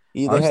 Yeah.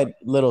 They I was- had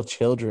little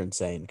children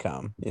saying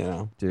come,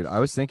 Dude, I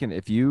was thinking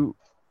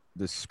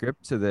the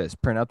script to this,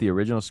 print out the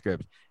original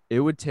script, it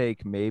would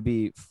take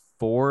maybe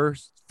four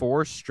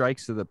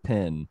strikes to the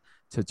pin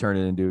to turn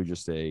it into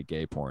just a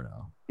gay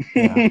porno.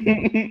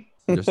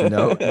 Just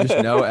no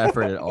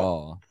effort at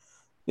all.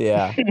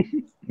 Yeah.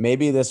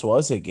 Maybe this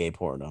was a gay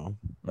porno,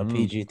 a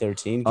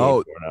PG-13 gay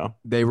porno.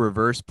 They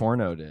reverse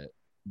pornoed it.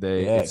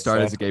 It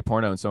started as a exactly. gay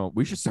porno, and so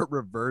we should start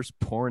reverse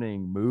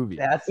porning movies.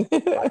 That's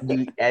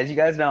as you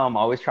guys know, I'm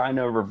always trying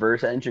to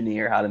reverse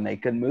engineer how to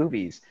make good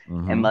movies.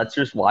 Mhm. And let's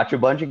just watch a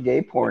bunch of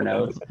gay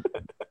pornos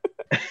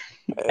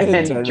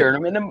and turn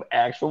them into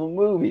actual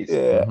movies.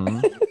 Yeah.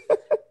 Mhm.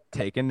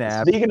 Take a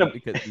nap Speaking of-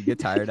 because you get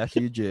tired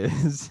after you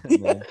jizz.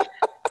 and then-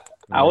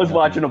 I was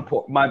watching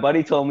my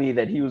buddy told me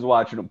that he was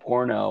watching a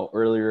porno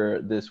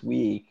earlier this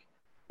week,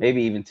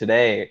 maybe even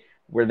today,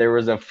 where there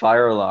was a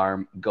fire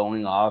alarm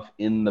going off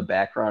in the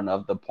background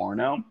of the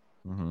porno.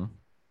 Mhm.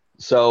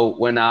 So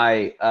when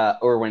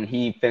when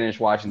he finished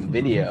watching the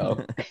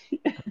video,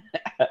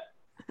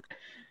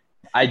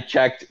 I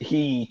checked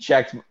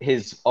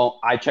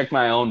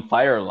my own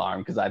fire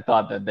alarm because I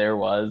thought that there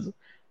was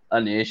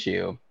an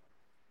issue.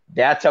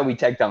 That's how we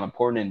take down the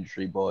porn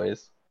industry,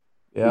 boys.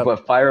 We Yep.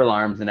 put fire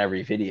alarms in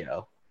every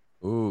video.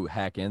 Ooh,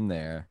 hack in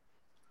there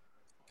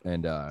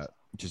and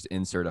just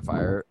insert a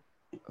fire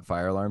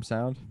alarm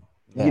sound.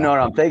 Yeah. You know what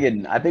I'm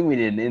thinking? I think we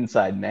need an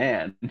inside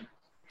man.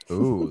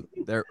 Ooh,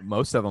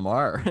 most of them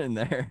are in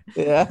there.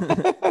 Yeah.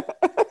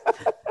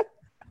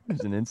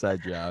 There's an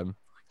inside job.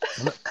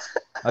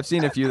 I've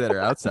seen a few that are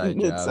outside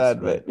jobs.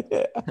 Inside, but- but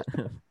yeah.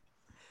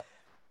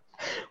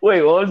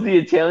 Wait, what was the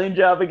Italian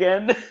job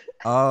again?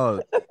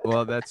 Oh,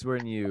 well, that's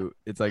when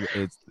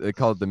they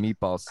call it the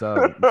meatball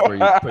sub, where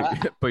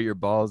you put your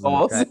balls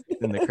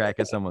in the crack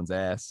of someone's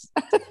ass.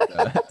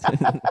 Like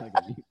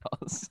a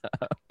meatball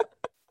sub.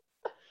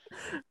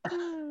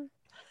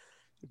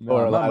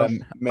 Or a lot of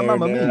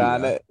marinara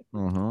on it.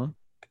 Mm-hmm.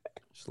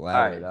 Just All lather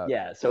right, it up.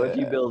 yeah. So if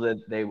you build it,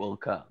 they will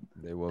come.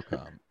 They will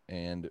come,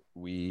 and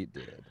we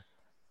did.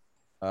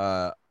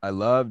 I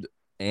loved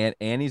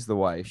Annie's the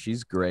wife.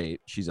 She's great.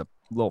 She's a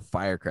little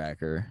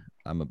firecracker.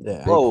 I'm a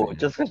big Whoa, fan.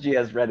 just because she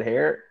has red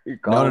hair, you're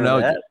calling no,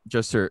 her that?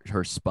 just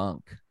her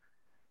spunk.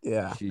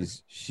 Yeah.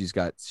 She's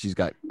got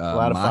A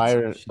lot of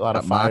fire. She's A lot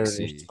got of fire in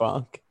moxie. her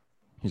spunk.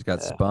 She's got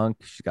Yeah. spunk.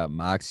 She's got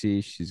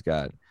moxie. She's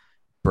got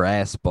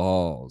brass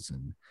balls,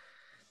 and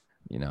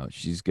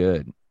she's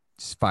good.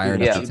 She's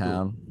firing Yeah. up the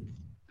town.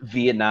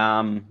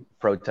 Vietnam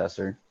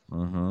protester.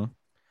 Mm-hmm.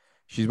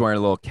 She's wearing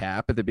a little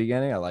cap at the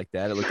beginning. I like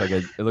that. It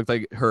looked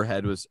like her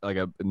head was like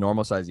a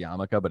normal size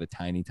yarmulke, but a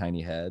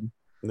tiny head.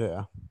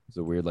 Yeah. It's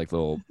a weird like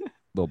little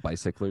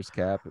bicycler's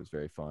cap. It was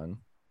very fun.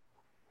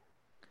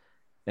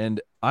 And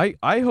I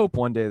hope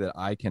one day that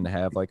I can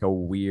have like a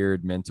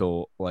weird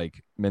mental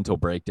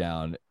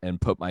breakdown and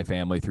put my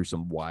family through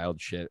some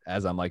wild shit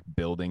as I'm like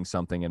building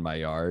something in my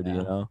yard,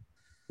 Yeah.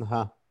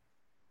 Uh-huh.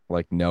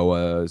 like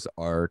Noah's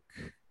Ark,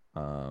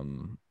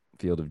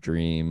 Field of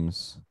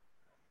Dreams,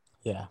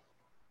 Yeah.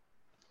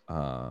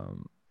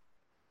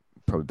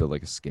 probably build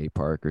like a skate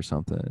park or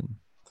something.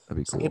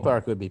 That'd be cool. Skate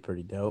park would be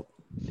pretty dope.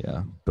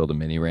 Yeah, build a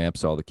mini ramp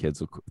so all the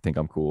kids will think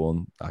I'm cool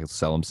and I'll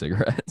sell them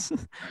cigarettes.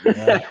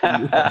 Yeah.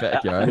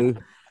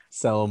 Backyard.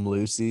 Sell them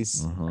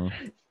Lucy's. Mhm.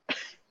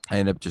 I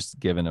end up just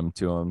giving them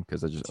to them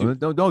because I just don't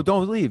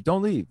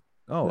leave.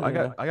 Oh,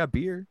 Yeah. I got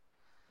beer.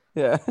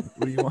 Yeah.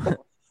 What do you want?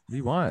 What do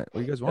you want? What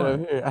do you guys Right over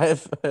want? here. I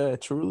have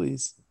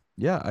Trulies.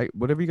 Yeah,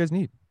 whatever you guys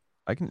need.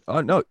 I can.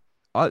 No,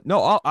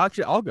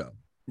 I'll go.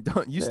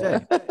 Don't you stay.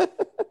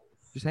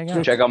 Just hang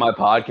out. Check out my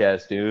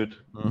podcast, dude.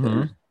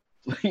 Mhm.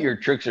 Your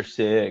tricks are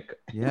sick.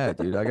 Yeah,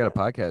 dude, I got a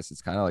podcast.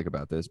 It's kind of like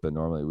about this, but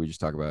normally we just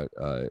talk about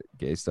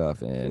gay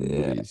stuff and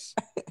Yeah. movies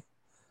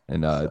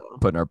and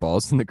putting our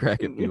balls in the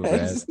crack of people's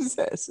ass.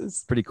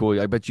 Asses. Pretty cool.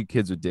 I bet you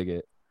kids would dig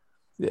it.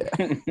 Yeah.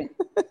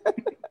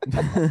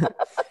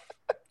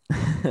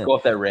 Go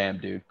off that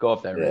ramp, dude. Go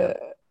off that ramp.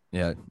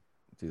 Yeah. Yeah,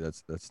 dude,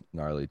 that's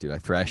gnarly, dude. I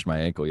thrashed my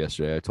ankle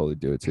yesterday. I totally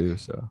do it too,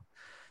 so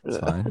it's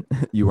fine.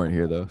 You weren't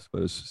here though,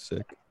 but it's just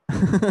sick.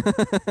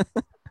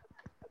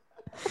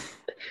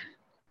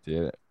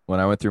 Dude, when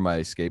I went through my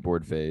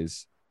skateboard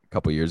phase a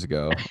couple years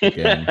ago,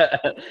 again,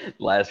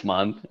 Last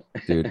month.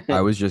 Dude,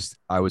 I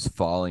was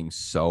falling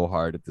so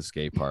hard at the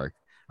skate park.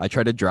 I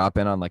tried to drop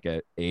in on like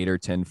a 8 or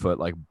 10 foot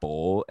like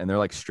bowl, and they're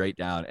like straight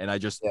down, and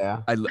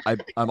Yeah.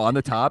 I'm on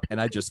the top, and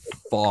I just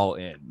fall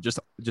in, just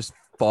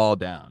fall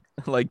down.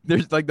 Like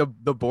there's like the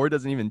board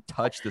doesn't even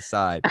touch the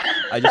side.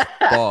 I just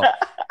fall,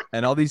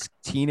 and all these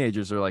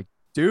teenagers are like,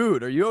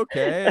 "Dude, are you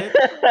okay?"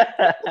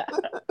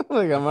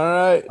 Like, I'm all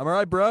right. I'm all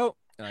right, bro.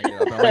 And I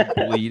get up, I'm like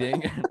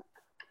bleeding.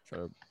 Try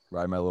to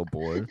ride my little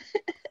board.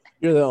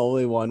 You're the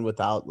only one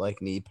without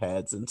like knee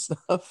pads and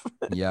stuff.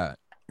 Yeah,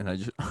 and I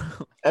just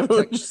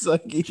Everyone's just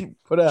like, you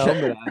put a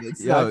helmet on.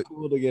 It's Yo. not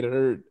cool to get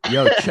hurt.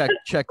 yo,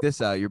 check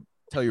this out.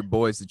 Tell your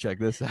boys to check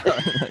this out.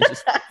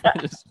 And I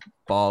just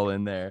fall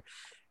in there.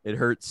 It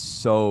hurt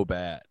so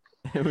bad.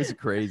 It was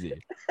crazy.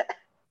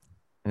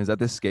 And is that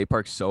this skate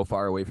park so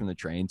far away from the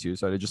train too?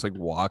 So I had to just like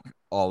walk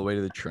all the way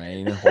to the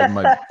train and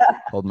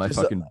hold my Just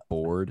fucking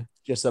board.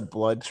 Just a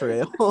blood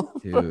trail.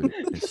 Dude,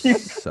 it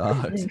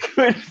sucks. You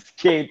couldn't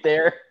skate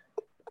there.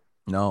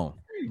 No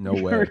You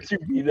way. were too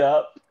beat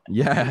up.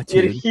 Yeah, You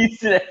dude. had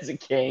used it as a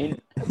cane.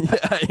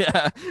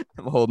 Yeah.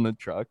 I'm holding the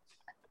truck.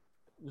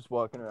 Just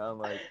walking around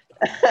like,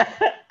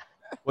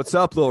 what's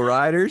up, little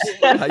riders?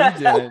 How you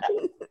doing?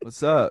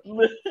 What's up?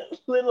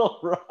 Little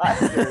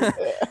rider.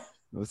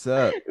 What's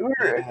up?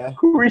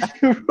 Who were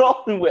you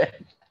rolling with?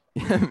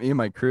 Me and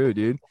my crew,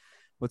 dude.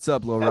 What's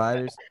up, little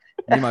riders?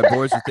 Me and my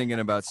boys were thinking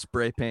about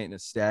spray painting a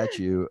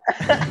statue.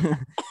 A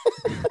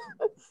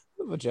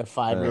bunch of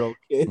 5-year-old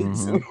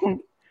kids. Mhm.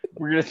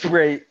 We're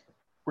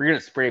gonna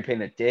spray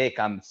paint a dick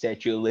on the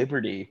Statue of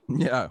Liberty.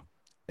 Yeah.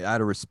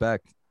 Out of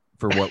respect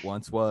for what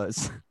once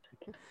was.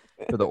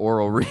 For the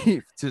Oral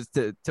Reef, just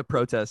to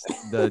protest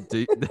the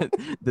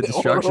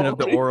destruction of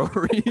the Oral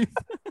Reef.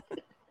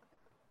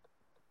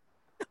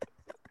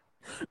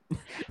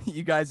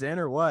 You guys in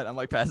or what? I'm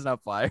like passing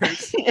out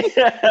flyers. You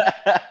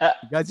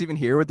guys even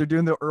hear what they're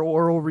doing to the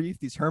Oral Reef?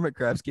 These hermit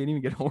crabs can't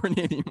even get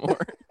horny anymore.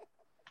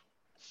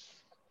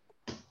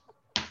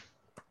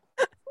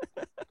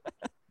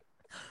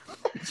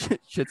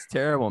 Shit's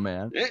terrible,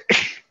 man.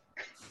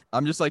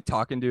 I'm just like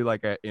talking to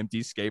like an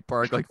empty skate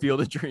park, like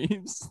Field of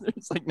Dreams.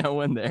 There's like no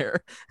one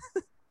there.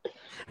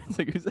 It's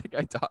like, who's that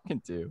guy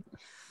talking to?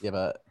 You have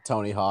a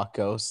Tony Hawk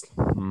ghost.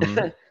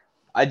 Mhm.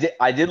 I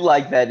did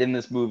like that in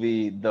this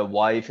movie. The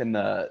wife and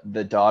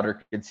the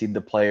daughter could see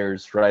the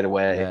players right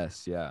away.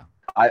 Yes, yeah.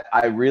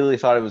 I really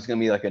thought it was gonna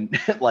be like a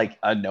like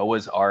a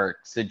Noah's Ark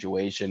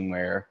situation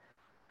where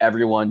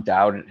everyone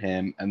doubted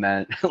him, and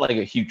then like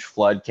a huge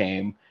flood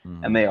came,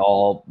 Mhm. and they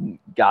all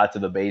got to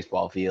the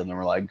baseball field and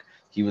were like,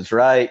 "He was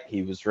right.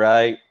 He was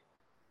right.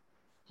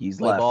 He's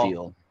Play left ball."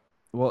 field."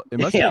 Well, it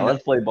must Yeah, be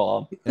let's play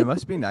ball. it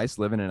must be nice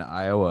living in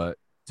Iowa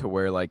to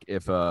where like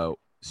if a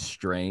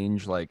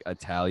strange like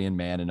Italian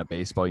man in a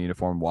baseball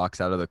uniform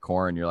walks out of the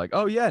corn, you're like,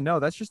 oh yeah,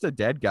 no, that's just a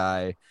dead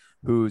guy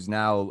who's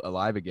now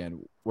alive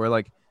again. Where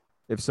like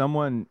if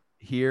someone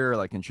here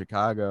like in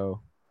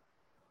Chicago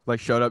like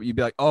showed up, you'd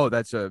be like, oh,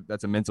 that's a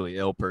mentally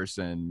ill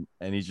person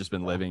and he's just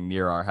been living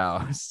near our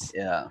house.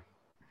 Yeah,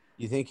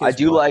 You think I his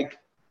do wife- like.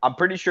 I'm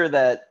pretty sure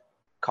that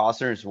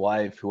Costner's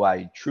wife, who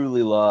I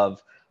truly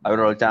love, I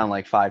wrote down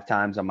like 5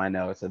 times on my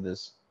notes that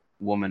this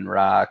woman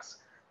rocks.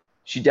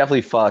 She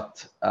definitely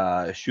fucked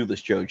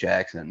Shoeless Joe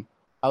Jackson.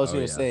 I was Oh,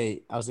 gonna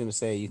yeah.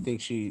 say, you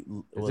think she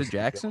was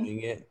Jackson?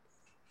 enjoying it?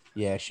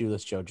 Yeah,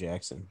 Shoeless Joe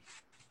Jackson.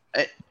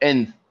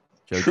 And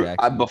Joe true,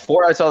 Jackson.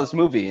 before I saw this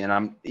movie, and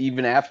I'm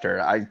even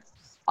after,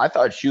 I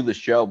thought Shoeless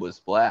Joe was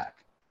black.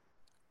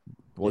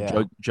 Well,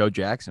 Yeah. Joe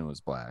Jackson was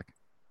black.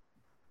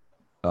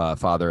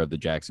 Father of the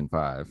Jackson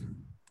 5.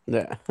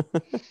 Yeah.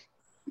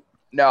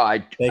 No,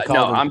 They no,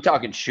 called him- I'm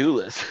talking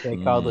Shoeless. They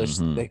called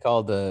Mhm. they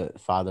called the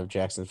father of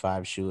Jackson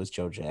 5 Shoeless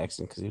Joe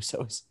Jackson because he was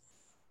always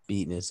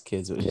beating his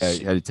kids with Yeah, his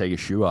he had to take his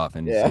shoe off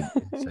and Yeah.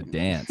 said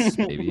dance,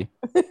 baby.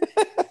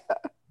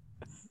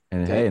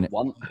 And hey, and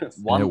one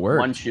worked.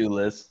 one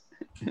shoeless,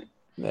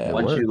 Yeah,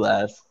 one worked.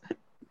 shoeless.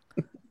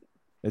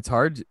 it's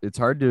hard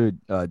to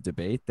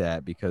debate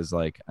that because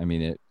like I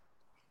mean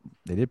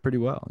they did pretty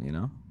well, you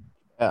know.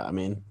 yeah, I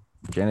mean,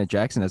 Janet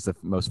Jackson has the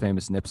most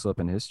famous nip slip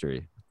in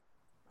history.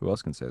 Who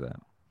else can say that?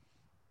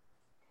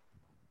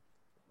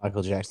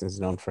 Michael Jackson is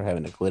known for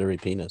having a glittery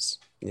penis.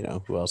 You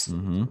know, who else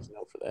Mhm. is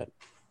known for that?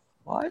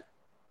 What?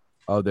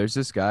 Oh, there's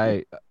this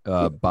guy,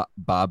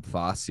 Bob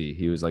Fosse.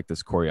 He was like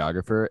this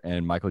choreographer,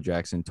 and Michael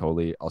Jackson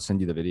totally, I'll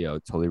send you the video,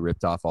 totally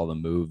ripped off all the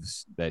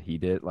moves that he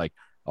did, like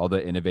all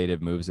the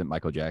innovative moves that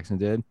Michael Jackson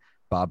did.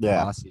 Bob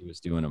Yeah. Fosse was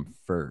doing them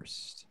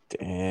first.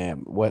 Damn.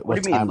 What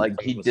What do you mean? time Like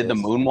he was did the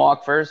this?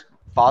 moonwalk first?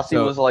 Fosse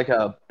So- was like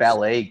a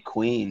ballet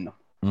queen.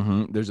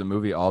 There's a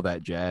movie, All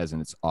That Jazz,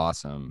 and it's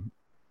awesome,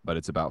 but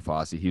it's about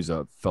Fosse. He's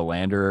a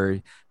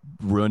philanderer,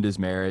 ruined his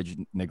marriage,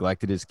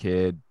 neglected his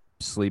kid,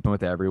 sleeping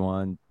with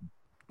everyone,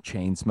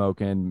 chain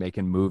smoking,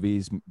 making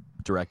movies,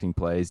 directing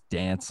plays,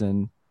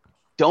 dancing.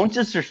 Don't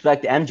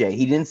disrespect MJ.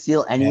 He didn't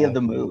steal any Yeah. of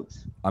the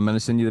moves. I'm gonna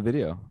send you the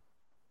video.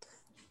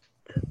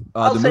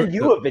 I'll the send moon-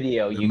 you the- a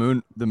video. The You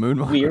moonwalk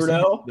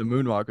weirdo. the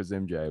moonwalk was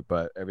MJ,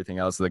 but everything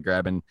else, the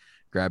grabbing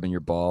your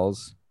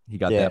balls, He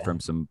got Yeah. that from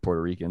some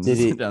Puerto Ricans Did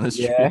he? down the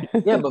street. Yeah.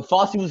 Yeah, but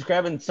Fosse was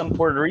grabbing some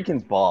Puerto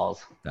Ricans'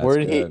 balls. That's Where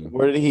did good.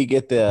 Where did he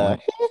get the?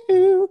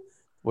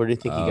 Where do you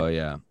think he Oh got?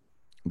 yeah,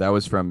 that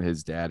was from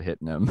his dad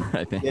hitting him.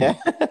 I think. Yeah.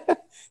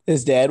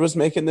 His dad was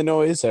making the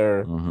noise,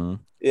 or hmm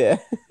yeah.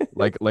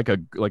 Like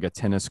a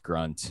tennis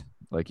grunt.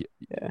 Like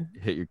Yeah.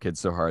 hit your kid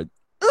so hard.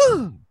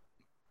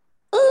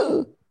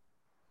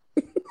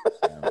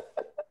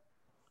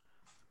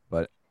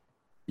 But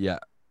yeah,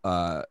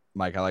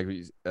 Mike, I like what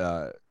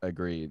you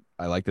agreed.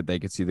 I like that they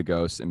could see the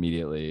ghosts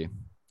immediately.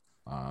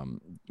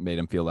 Made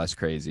him feel less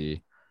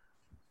crazy.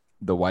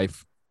 The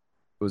wife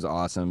was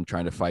awesome,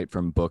 trying to fight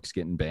from books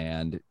getting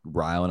banned,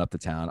 riling up the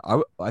town.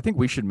 I think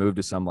we should move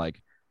to some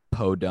like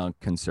podunk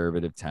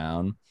conservative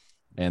town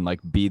and like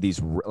be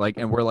these like,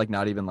 and we're like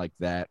not even like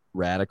that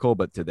radical,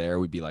 but to there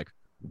we'd be like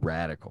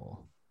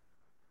radical.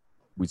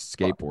 We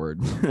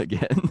skateboard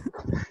again.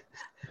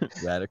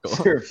 Radical.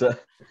 Surfs up.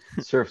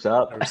 Surfs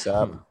up. Surfs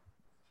up.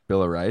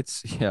 Bill of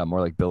Rights? Yeah, more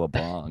like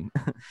Billabong.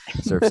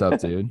 Surfs up,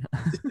 dude.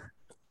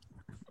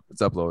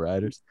 What's up, low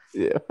riders?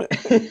 Yeah.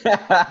 You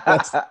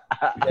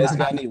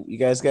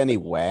guys got any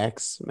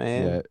wax,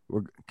 man? Yeah,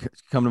 we're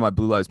come to my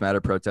Blue Lives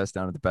Matter protest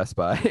down at the Best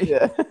Buy.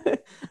 Yeah.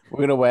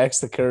 We're gonna wax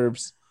the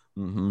curbs.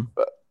 Mm-hmm.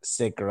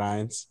 Sick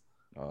grinds.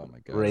 Oh my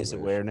god. Raise I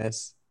wish.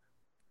 awareness.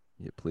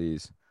 Yeah,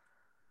 please.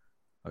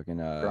 Fucking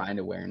Grind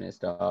awareness,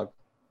 dog.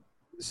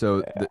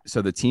 so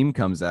Yeah. the team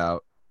comes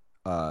out,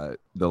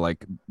 the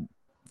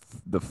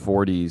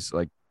 40s,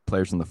 like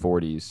players in the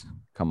 40s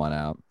come on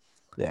out.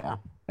 Yeah.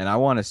 And I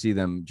want to see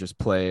them just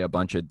play a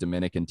bunch of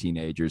Dominican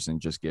teenagers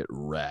and just get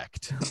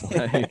wrecked.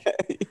 Like,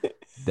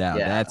 Yeah.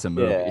 that's a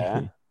movie.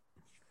 Yeah.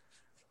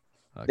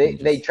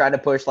 They try to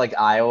push like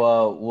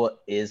Iowa. What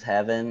is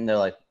heaven? They're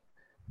like,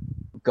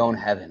 going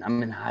to heaven.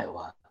 I'm in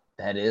Iowa.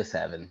 That is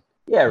heaven.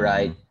 Yeah,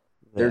 right.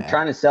 They're Yeah.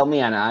 trying to sell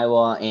me on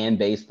Iowa and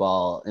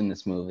baseball in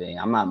this movie.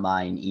 I'm not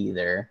buying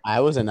either. I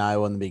was in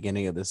Iowa in the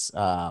beginning of this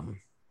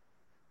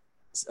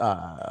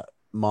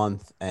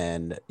month,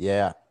 and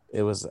yeah,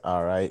 it was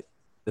all right.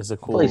 It was a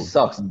cool, Place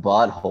sucks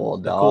butthole,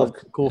 a dog.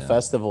 cool Yeah.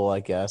 festival, I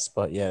guess.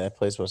 But yeah, that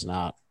place was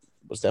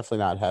definitely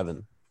not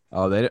heaven.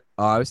 I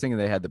was thinking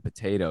they had the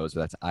potatoes,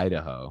 but that's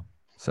Idaho.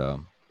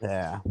 So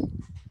Yeah.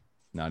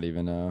 not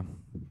even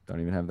don't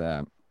even have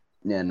that.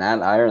 Yeah,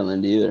 not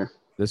Ireland either.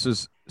 This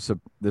was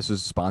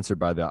sponsored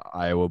by the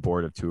Iowa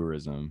Board of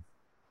Tourism.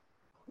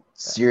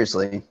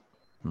 Seriously.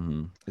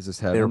 Mm-hmm. Is this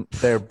They're heaven?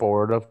 they're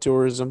bored of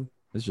tourism.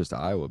 It's just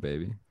Iowa,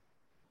 baby.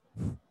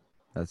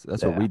 That's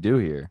Yeah. what we do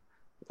here.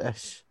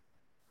 Esh.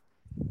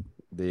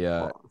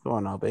 The Go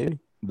on now, baby.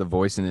 the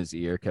voice in his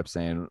ear kept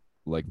saying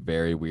like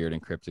very weird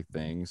and cryptic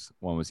things.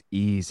 One was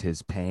ease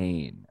his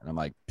pain, and I'm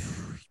like, he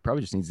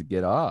probably just needs to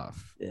get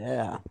off,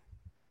 Yeah.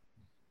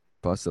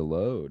 bust a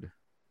load,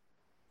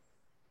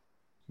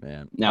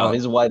 man. No, Oh,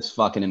 his wife's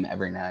fucking him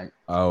every night.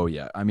 oh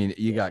yeah. I mean,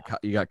 you got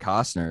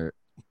Costner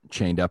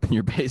chained up in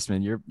your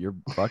basement. You're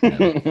fucking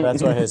him.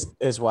 That's why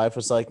his wife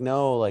was like,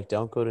 no, like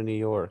don't go to New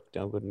York.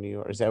 Don't go to New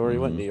York. Is that where he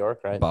went? Mhm. New York,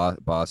 right?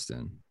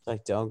 Boston. It's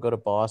like, don't go to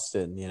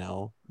Boston, you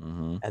know?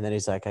 Mm-hmm. And then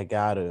he's like, I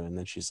got to. And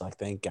then she's like,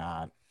 thank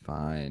God.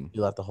 Fine.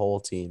 You let the whole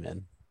team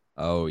in.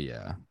 Oh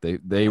yeah.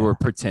 They were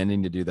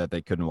pretending to do that.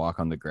 They couldn't walk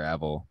on the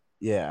gravel,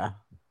 Yeah.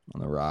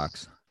 on the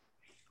rocks.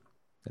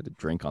 Had to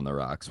drink on the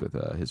rocks with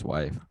his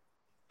wife.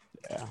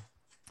 Yeah.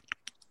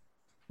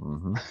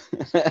 Mm-hmm.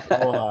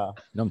 Well, You know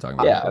what I'm talking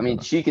about. Yeah, I mean,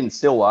 she can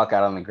still walk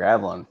out on the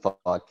gravel and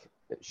fuck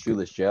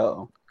Shoeless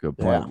Joe. Good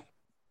yeah. point.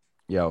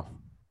 Yo.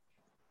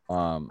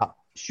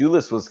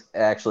 Shoeless was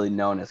actually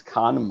known as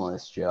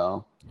Condomless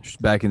Joe.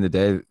 Back in the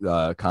day,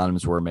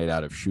 condoms were made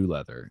out of shoe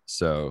leather,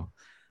 so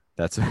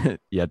that's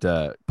you had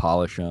to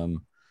polish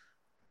them.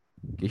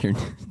 Get your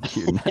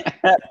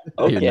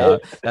Okay. knob.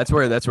 That's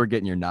where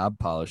getting your knob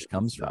polished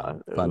comes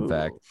from. Fun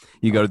fact: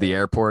 you go to the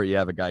airport, you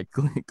have a guy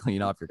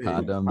clean off your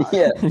condom.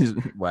 Yeah. He's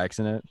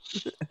waxing it.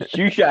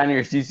 Shoe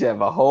shiners used to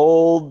have a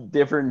whole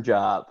different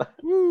job.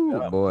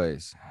 Woo,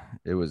 boys,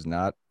 it was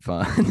not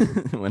fun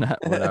when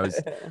I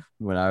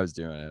was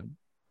doing it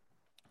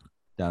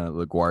down at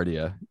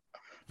LaGuardia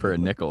for a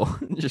nickel,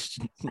 just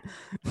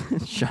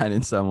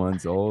shining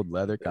someone's old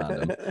leather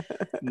condom.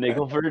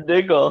 Nickel for a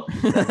nickel.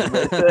 That's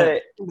what they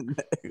say.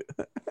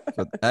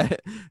 But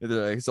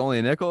they're like, it's only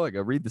a nickel. I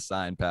go, read the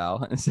sign,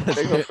 pal. It says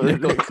Nickel for a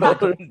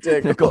nickel.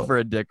 nickel for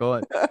a nickel.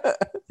 And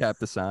tap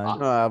the sign.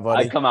 Ah, I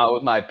buddy. come out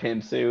with my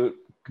pimp suit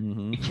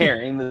hmm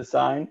carrying the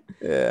sign.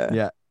 Yeah.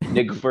 Yeah,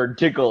 Nickel for a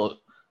tickle,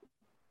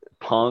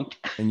 punk.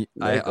 and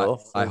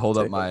Nickel I for hold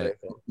up tickle,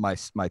 nickel.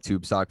 my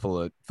tube sock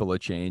full of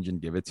change and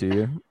give it to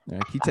you.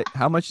 Like,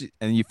 how much?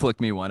 And you flick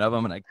me one of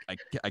them, and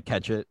I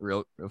catch it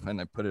real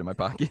and I put it in my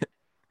pocket.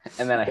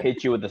 And then I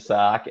hit you with the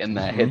sock, and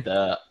then I hit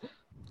the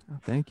Oh,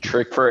 thank you.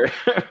 trick for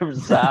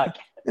sock.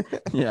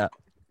 Yeah,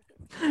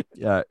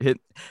 yeah.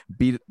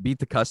 Beat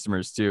the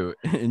customers too.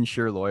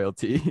 Ensure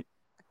loyalty.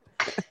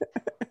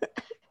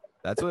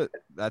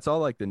 That's all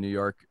like the New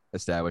York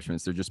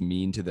establishments. They're just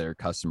mean to their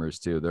customers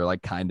too. They're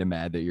like kind of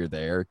mad that you're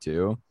there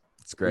too.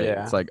 It's great.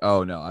 Yeah. It's like,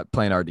 oh no, I'm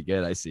playing hard to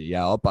get. I see.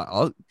 Yeah, I'll buy.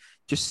 I'll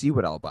just see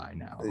what I'll buy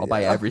now. I'll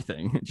buy Yeah.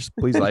 everything. Just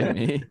please like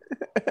me.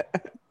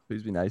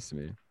 Please be nice to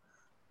me.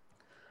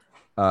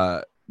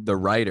 The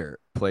writer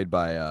played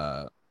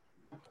by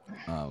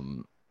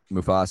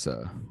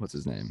Mufasa. What's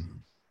his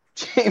name?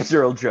 James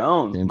Earl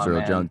Jones. James my Earl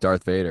man. Jones.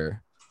 Darth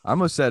Vader. I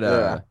almost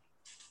said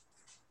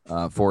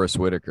Forrest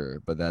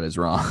Whitaker, but that is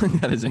wrong.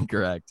 That is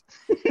incorrect.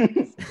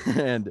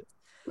 And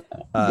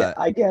Yeah,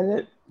 I get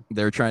it.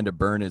 they're trying to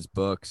burn his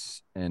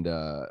books and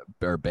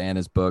or ban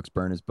his books,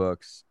 burn his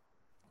books.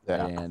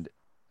 Yeah. And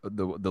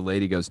the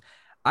lady goes,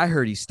 I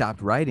heard he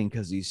stopped writing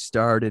because he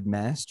started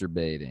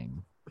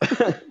masturbating.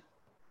 And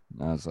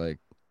I was like,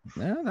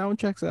 yeah, that one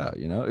checks out.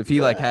 You know, if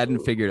he like hadn't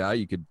figured out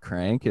you could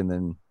crank and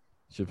then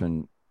should have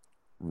been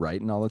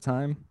writing all the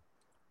time.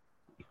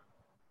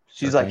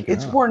 She's Start like, cranking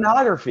it's out.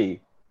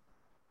 pornography.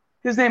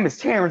 His name is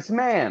Terrence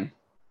Mann.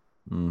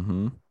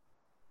 Mm-hmm.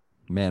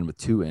 Man with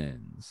two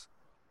N's.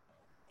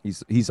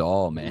 He's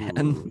all man.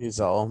 Ooh, he's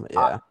all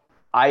yeah.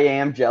 I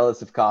am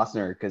jealous of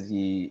Costner because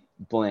he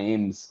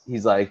blames.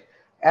 He's like,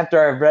 after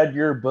I read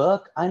your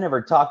book, I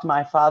never talked to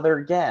my father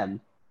again.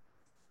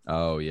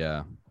 Oh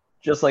yeah.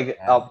 Just like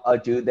a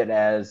dude that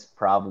has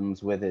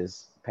problems with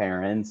his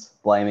parents,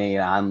 blaming it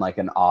on like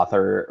an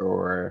author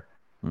or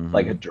Mhm.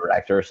 like a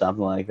director or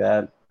something like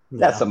that.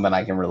 That's something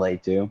I can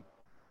relate to.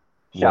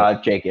 Shout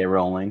out J.K.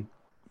 Rowling.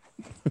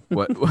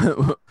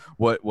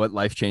 what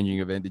life-changing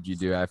event did you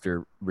do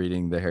after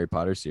reading the Harry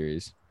Potter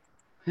series?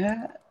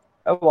 Yeah.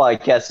 Well, I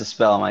cast a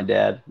spell on my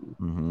dad.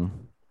 Mm-hmm.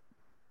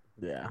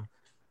 Yeah.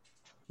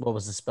 What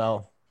was the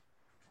spell?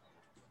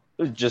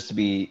 It was just to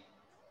be,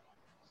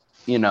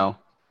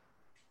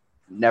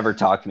 never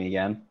talk to me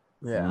again.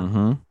 Yeah.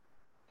 Mm-hmm.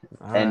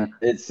 And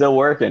it's still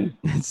working.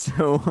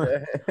 So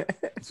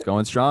it's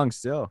going strong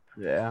still.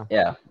 yeah.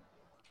 Yeah.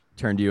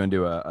 Turned you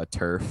into a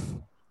turf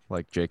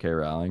like J.K.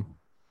 Rowling.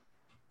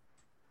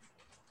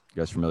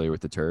 You guys familiar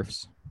with the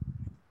turfs?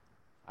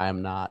 I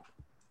am not.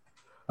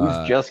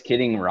 Who's just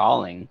kidding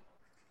Rowling?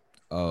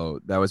 Oh,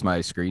 that was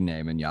my screen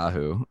name in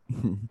Yahoo.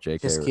 J.K.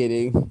 Just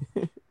kidding.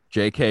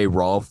 J.K.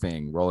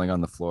 Rolfing, rolling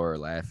on the floor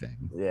laughing.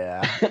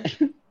 Yeah.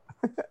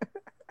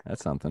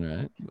 That's something,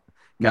 right?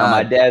 No,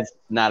 my God. dad's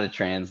not a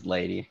trans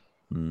lady.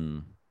 Hmm.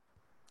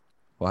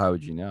 Well, how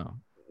would you know?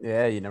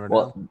 Yeah, you never know.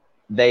 Well,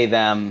 they,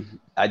 them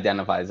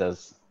identifies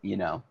as,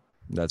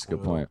 That's a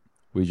good point.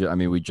 We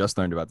just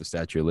learned about the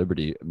Statue of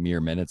Liberty mere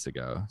minutes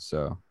ago.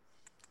 So,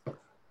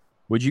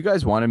 would you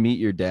guys want to meet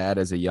your dad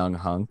as a young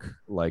hunk,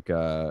 like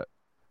Kevin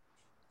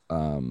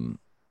yeah,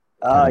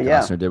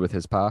 Costner did with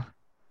his pa?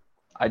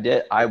 I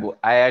did. I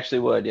actually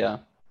would, yeah.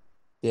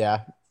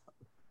 Yeah.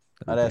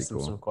 That'd I'd be ask pretty him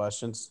cool. some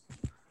questions.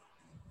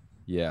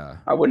 Yeah.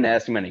 I wouldn't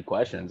ask him any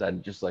questions.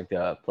 I'd just like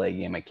to play a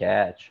game of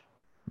catch.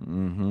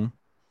 Mm-hmm.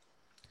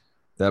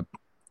 That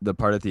the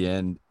part at the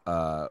end,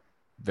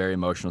 very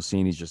emotional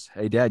scene. He's just,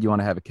 hey, Dad, you want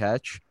to have a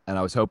catch? And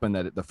I was hoping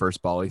that the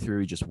first ball he threw,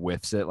 he just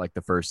whiffs it, like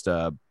the first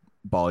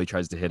ball he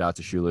tries to hit out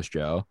to Shoeless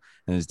Joe.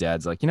 And his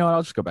dad's like, you know what?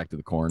 I'll just go back to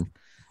the corn.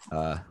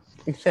 I'm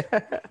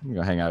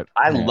gonna hang out.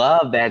 I hang out.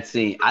 love that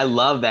scene. I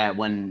love that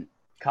when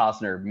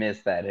Costner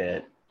missed that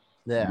hit.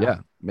 Yeah,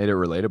 made it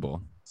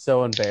relatable.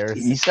 So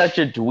embarrassed. He's such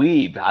a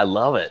dweeb. I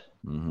love it.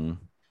 Mm-hmm.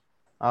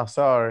 Oh,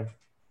 sorry.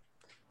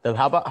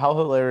 How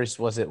hilarious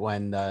was it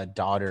when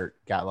daughter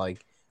got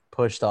like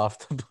pushed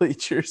off the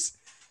bleachers?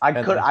 I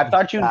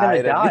thought she was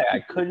gonna died. die. I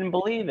couldn't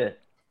believe it.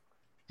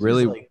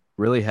 Really, like-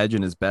 really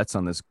hedging his bets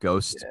on this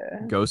ghost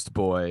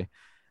boy,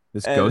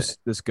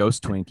 this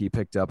ghost twink he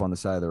picked up on the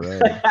side of the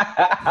road.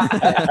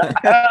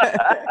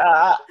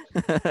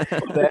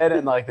 That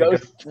and like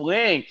Ghost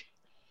twink.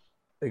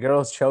 the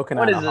girl's choking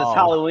What on is a this, hog,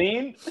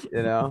 Halloween?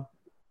 you know?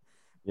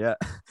 Yeah.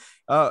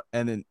 Oh,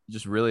 and then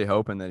just really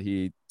hoping that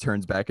he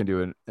turns back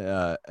into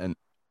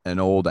an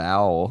old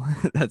owl.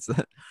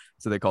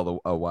 So they call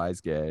a wise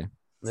gay.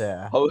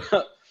 Yeah.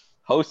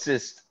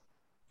 Hostess.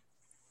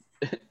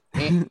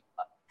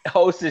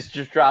 Hostess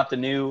just dropped a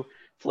new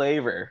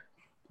flavor.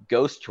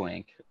 Ghost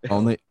twink.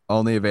 Only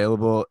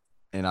available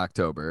in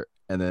October,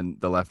 and then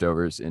the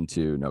leftovers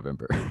into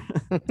November.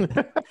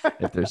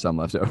 If there's some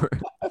left over.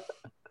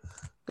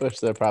 Which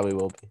there probably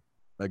will be.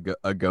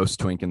 A ghost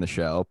twink in the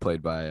shell,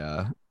 played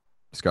by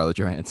Scarlett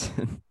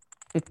Johansson.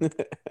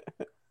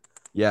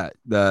 Yeah,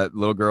 the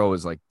little girl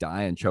was like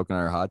dying, choking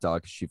on her hot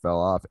dog because she fell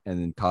off, and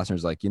then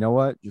Costner's like, you know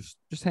what?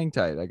 Just hang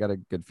tight. I got a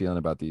good feeling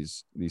about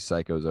these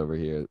psychos over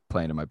here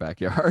playing in my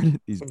backyard.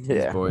 these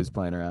boys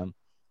playing around.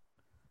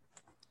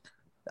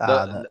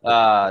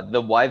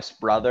 The wife's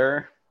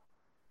brother,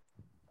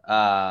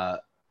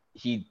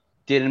 he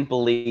didn't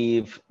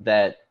believe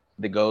that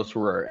the ghosts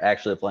were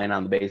actually playing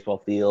on the baseball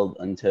field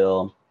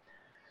until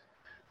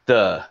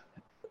the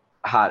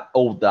hot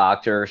old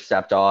doctor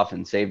stepped off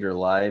and saved her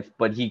life.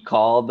 But he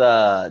called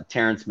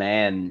Terrence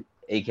Mann,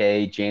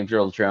 aka James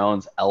Earl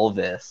Jones,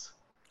 Elvis.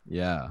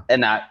 Yeah.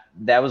 And I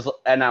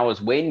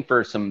was waiting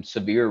for some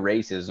severe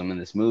racism in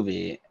this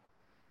movie,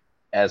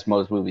 as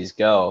most movies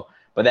go.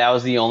 But that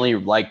was the only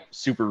like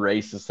super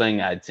racist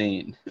thing I'd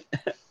seen.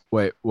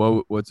 Wait,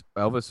 what's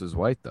Elvis is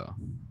white though?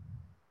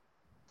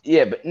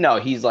 Yeah, but no,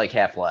 he's like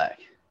half black.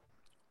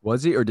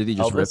 Was he, or did he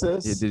just rip?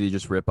 Elvis is? Did he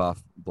just rip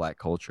off black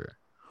culture?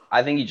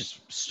 I think he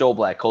just stole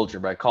black culture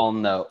by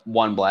calling the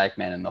one black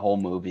man in the whole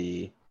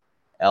movie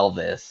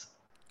Elvis.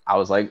 I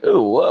was like,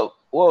 ooh, what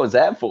was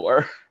that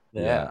for?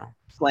 Yeah.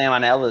 Slam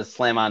on Elvis,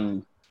 slam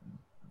on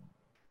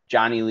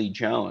Johnny Lee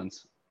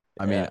Jones.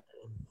 I mean, Yeah.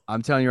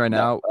 I'm telling you right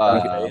now,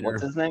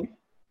 What's his name?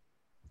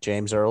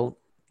 James Earl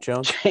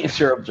Jones. James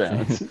Earl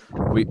Jones.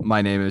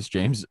 my name is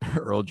James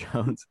Earl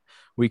Jones.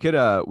 We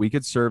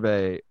could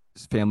survey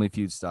Family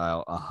Feud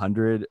style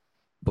 100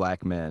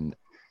 black men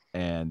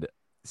and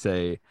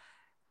say,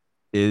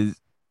 would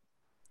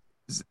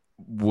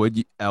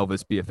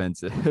Elvis be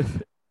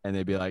offensive? And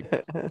they'd be like,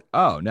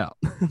 oh no.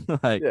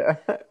 Like, Yeah.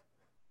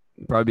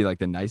 probably be like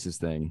the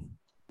nicest thing.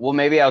 Well,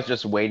 maybe I was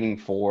just waiting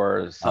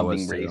for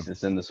something too.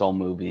 racist in this whole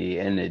movie,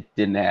 and it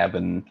didn't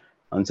happen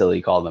until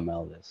he called them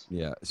Elvis.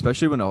 Yeah,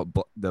 especially when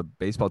the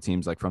baseball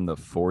teams like from the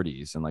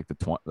 40s and like the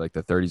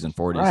 30s and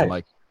 40s.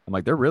 Right. I'm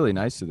like they're really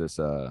nice to this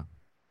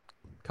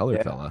colored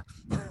Yeah. fella.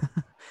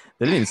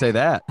 They didn't even say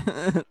that.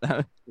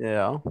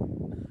 Yeah.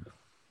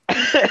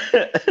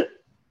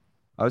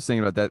 I was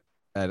thinking about that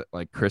at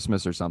like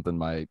Christmas or something.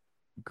 My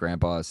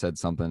grandpa said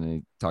something and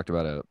he talked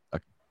about a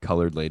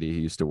colored lady he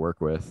used to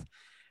work with.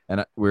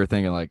 And we were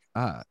thinking like,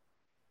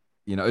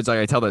 it's like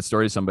I tell that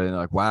story to somebody and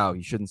they're like, wow,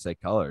 you shouldn't say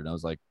colored. And I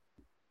was like,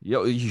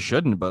 yo, you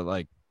shouldn't, but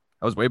like,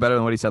 that was way better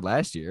than what he said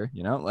last year.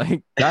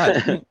 Like,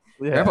 God,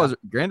 Yeah.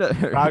 granddad,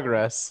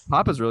 Progress.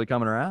 Papa's really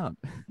coming around.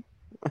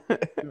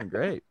 Doing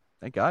great.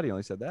 Thank God he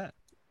only said that.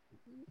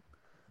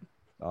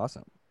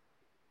 Awesome.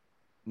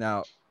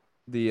 Now,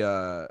 they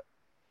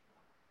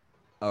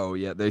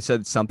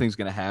said something's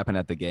going to happen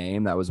at the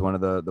game. That was one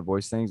of the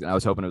voice things. And I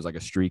was hoping it was like a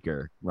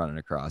streaker running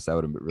across. That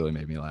would have really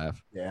made me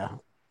laugh. Yeah.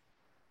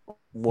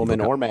 Woman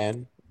or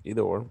man,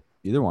 either or.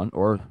 Either one,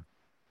 or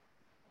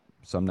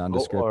some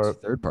nondescript Or-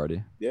 third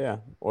party. Yeah,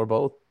 or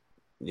both.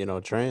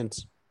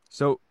 Trans.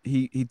 So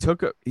he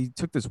took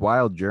this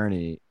wild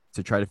journey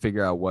to try to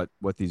figure out what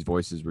these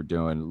voices were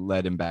doing,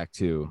 led him back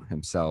to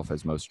himself,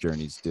 as most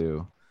journeys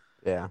do.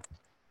 Yeah.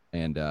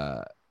 And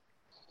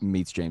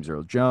meets James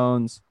Earl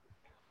Jones,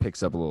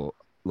 picks up a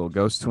little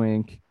ghost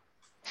twink,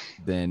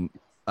 then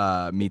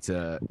meets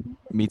a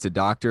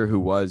doctor who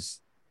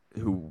was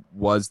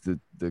the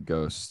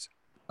ghost,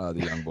 the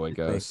young boy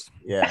ghost.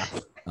 Yeah.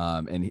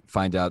 And he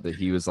find out that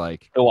he was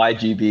like, The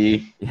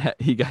YGB. yeah,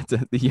 he got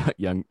the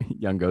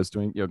young ghost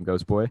twink, young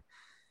ghost boy.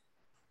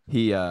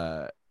 He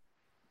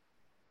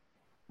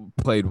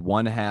played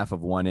one half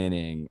of one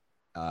inning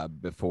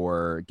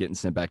before getting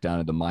sent back down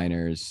to the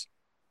minors,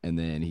 and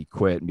then he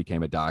quit and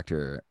became a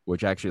doctor,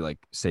 which actually like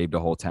saved a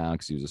whole town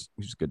because he was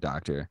a good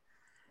doctor.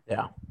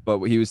 Yeah. But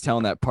he was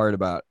telling that part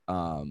about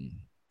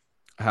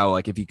how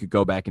like if he could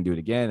go back and do it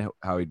again,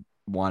 how he'd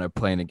want to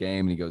play in a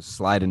game, and he goes,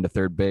 slide into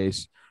third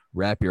base,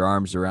 wrap your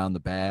arms around the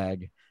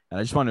bag. And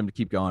I just want him to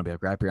keep going, be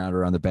like, wrap your arm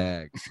around the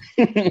bag,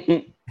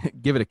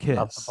 give it a kiss,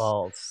 Up the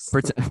balls.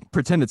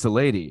 pretend it's a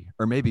lady,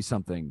 or maybe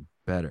something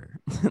better.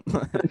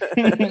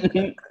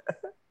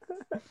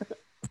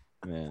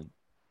 Man.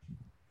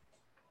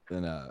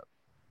 Then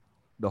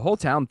the whole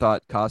town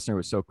thought Costner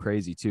was so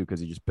crazy too because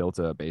he just built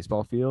a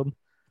baseball field.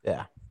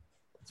 Yeah.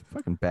 It's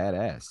fucking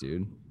badass,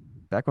 dude.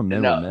 Back when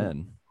men No. were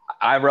men.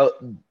 I wrote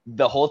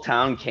the whole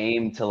town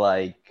came to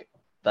like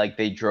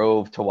they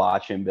drove to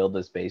watch him build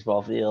this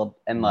baseball field,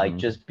 and like Mhm.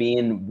 just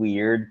being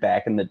weird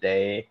back in the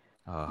day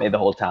Oh, made the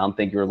whole town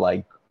think you're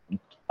like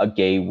a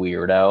gay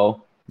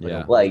weirdo.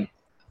 yeah.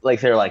 Like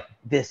they're like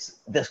this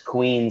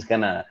queen's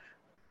gonna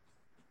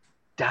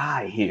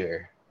die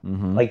here.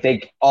 Mhm. Like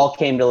they all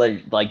came to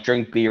like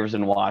drink beers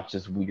and watch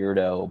this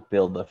weirdo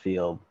build the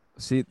field,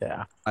 See,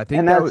 Yeah. I think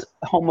and that that's was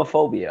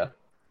homophobia.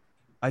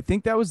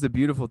 the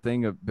beautiful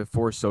thing of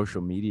before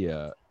social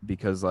media,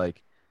 because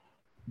like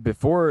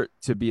before,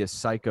 to be a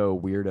psycho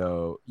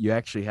weirdo, you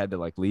actually had to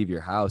like leave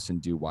your house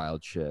and do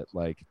wild shit.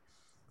 Like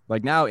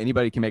now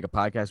anybody can make a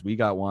podcast. We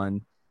got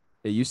one.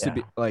 It used to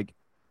be like,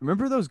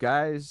 remember those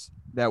guys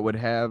that would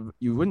have,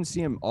 you wouldn't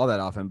see them all that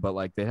often, but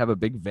like they'd have a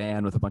big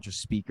van with a bunch of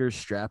speakers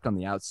strapped on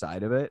the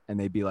outside of it, and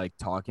they'd be like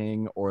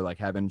talking or like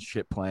having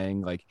shit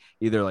playing, like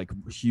either like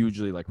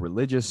hugely like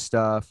religious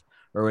stuff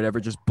or whatever,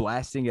 just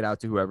blasting it out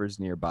to whoever's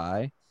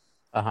nearby.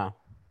 Uh-huh.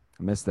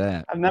 I miss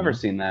that. I've never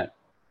seen that.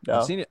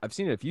 I've seen it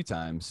a few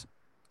times,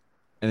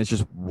 and it's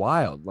just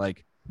wild.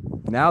 Like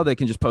now they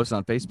can just post it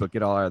on Facebook,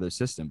 get all out of their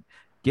system,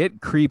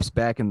 get creeps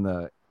back in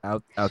the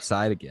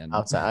outside again.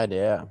 Outside,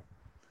 yeah.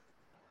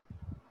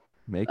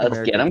 Make Let's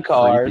America get 'em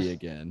cars. creepy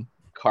again.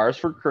 Cars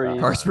for creeps.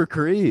 Cars for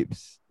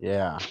creeps.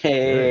 Yeah.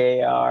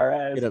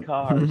 KRS Get 'em.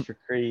 cars for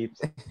creeps.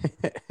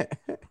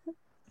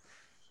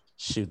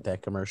 Shoot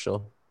that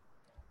commercial.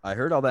 I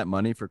heard all that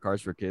money for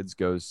Cars for Kids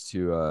goes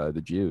to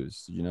the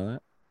Jews. Did you know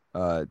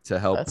that? To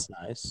help, That's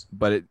nice.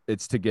 but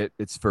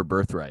it's for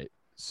birthright.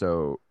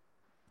 So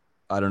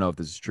I don't know if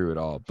this is true at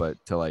all, but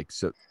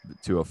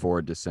to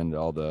afford to send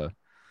all the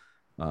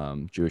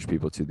Jewish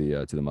people to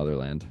the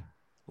motherland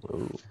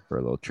Ooh. for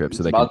a little trip, so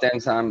It's they about can. damn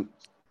time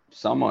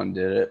Someone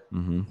did it.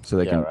 So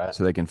they Yeah, can right.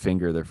 so they can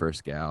finger their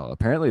first gal.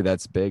 Apparently,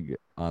 that's big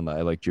on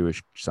the like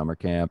Jewish summer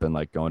camp and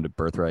like going to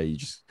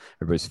birthright.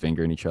 Everybody's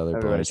fingering each other,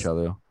 blowing each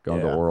Everybody's- other,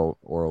 going to yeah.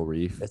 oral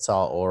reef. It's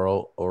all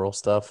oral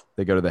stuff.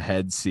 They go to the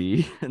Head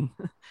Sea and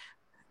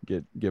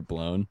get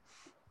blown.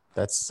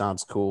 That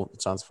sounds cool.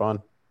 It sounds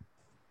fun.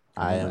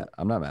 I'm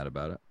not mad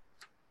about it.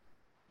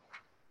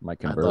 Might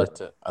I'd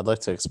convert. like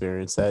to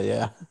experience that.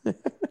 Yeah,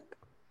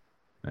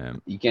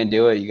 Man. You can't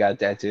do it. You got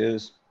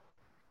tattoos.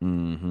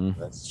 Mm-hmm.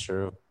 that's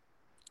true.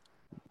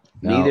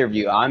 Neither of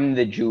you. I'm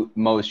the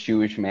most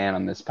Jewish man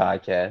on this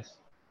podcast.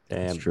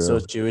 Damn. true. So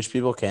Jewish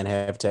people can't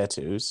have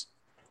tattoos.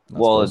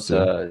 Well, it's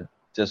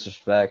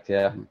disrespect.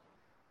 Yeah.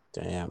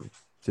 Damn.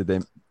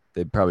 Did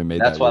they probably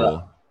made That's that why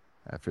rule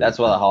after That's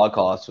why the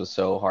Holocaust was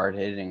so hard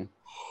hitting.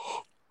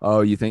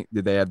 Oh, you think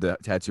did they have the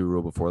tattoo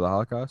rule before the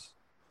Holocaust?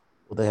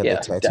 Well, they have Yeah,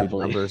 the tattooed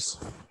definitely. numbers.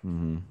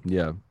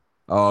 Yeah.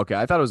 Oh, okay.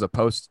 I thought it was a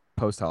post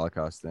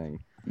Holocaust thing.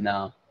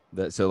 No.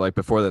 So like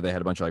before that they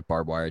had a bunch of like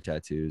barbed wire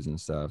tattoos and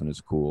stuff, and it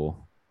was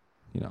cool.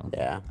 You know,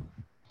 Yeah.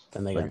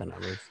 Then they Like- got the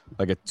numbers.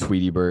 like a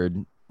Tweety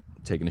bird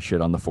taking a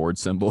shit on the Ford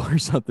symbol or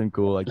something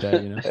cool like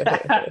that. You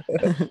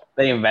know,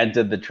 They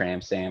invented the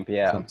tramp stamp.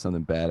 Yeah.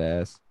 something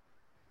badass.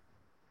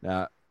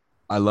 Now,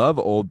 I love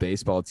old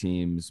baseball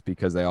teams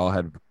because they all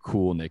had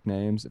cool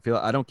nicknames.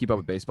 I don't keep up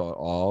with baseball at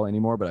all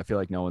anymore, but I feel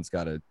like no one's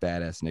got a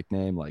badass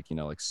nickname like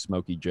like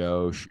Smokey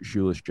Joe,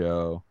 Shoeless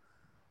Joe,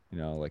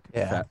 like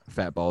Yeah.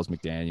 Fat Balls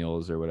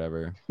McDaniels or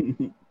whatever.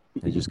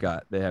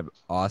 They have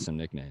awesome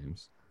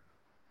nicknames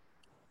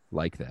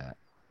like that.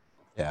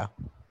 Yeah.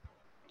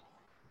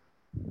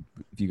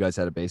 If you guys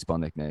had a baseball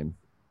nickname,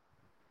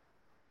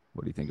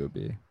 what do you think it would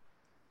be?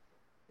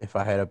 If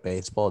I had a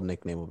baseball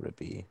nickname, what would it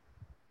be?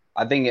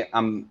 I think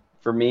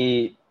for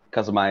me,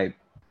 because of my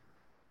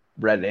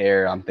red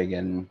hair, I'm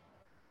thinking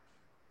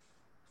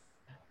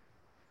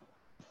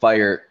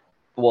fire.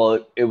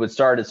 Well, it would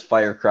start as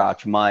Fire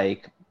Crotch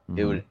Mike.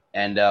 It would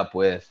end up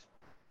with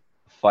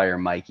Fire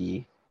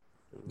Mikey.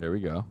 There we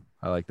go.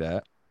 I like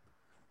that.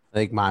 I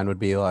think mine would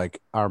be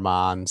like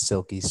Armand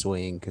Silky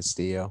Swing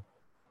Castillo.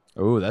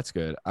 Oh, that's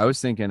good. I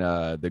was thinking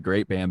the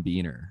Great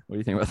Bambiner. What do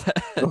you think about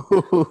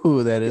that?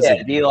 Ooh, that is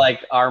Yeah, be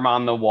like Arm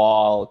on the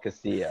Wall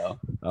Castillo.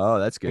 Oh,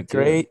 that's a good. too.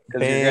 great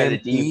 'Cause you're good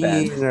at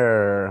defense.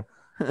 Bambiner.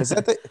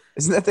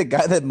 Isn't that the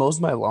guy that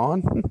mows my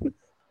lawn?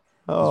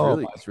 Oh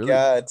really- my it's really-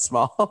 God,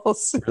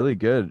 Smalls. Really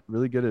good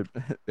at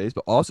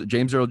baseball. Also,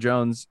 James Earl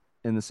Jones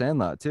in the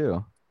Sandlot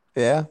too,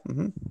 Yeah.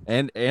 hmm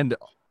and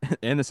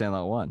the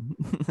Sandlot 1.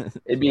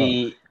 It'd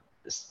be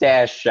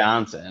Stash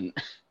Johnson.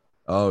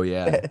 Oh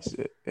yeah,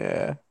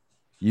 Yeah.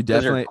 you Those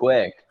are definitely.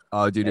 quick.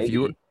 Oh, dude,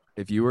 Maybe.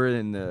 if you were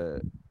in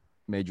the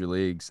major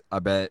leagues, I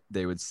bet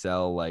they would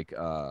sell like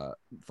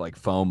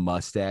foam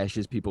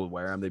mustaches. People would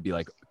wear them. They'd be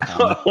like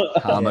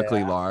comically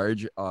Yeah.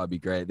 large. Oh, it'd be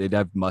great. They'd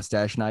have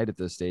mustache night at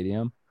the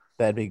stadium.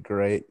 That'd be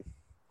great.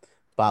 Really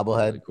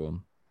Bobblehead. cool.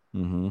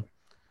 Mm-hmm.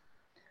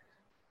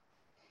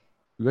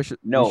 We should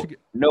No for Get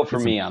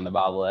me some- on the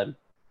bobblehead.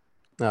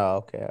 Oh,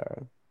 okay. All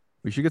right.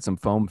 we should get some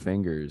foam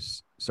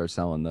fingers. Start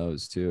selling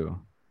those too.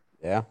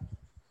 Yeah.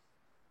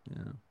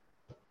 Yeah.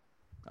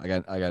 I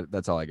got.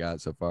 That's all I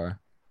got so far.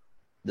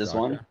 This Soccer.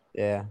 one?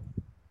 Yeah.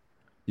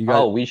 You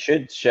got. Oh, we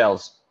should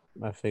shells.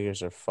 My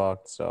fingers are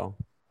fucked, so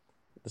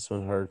this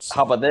one hurts.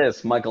 How about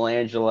this?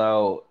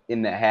 Michelangelo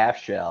in the half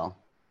shell.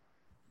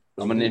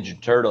 I'm a Ninja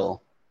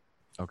Turtle,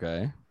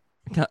 Okay.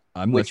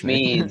 I'm which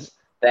listening. means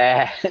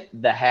that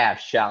the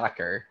half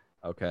shocker,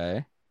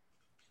 Okay.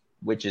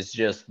 which is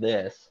just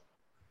this.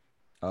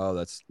 Oh,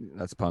 that's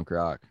punk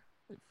rock.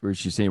 You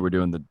see, we're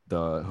doing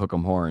the hook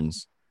 'em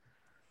horns.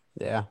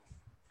 Yeah.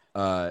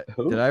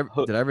 Who? Did I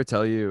ever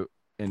tell you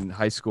in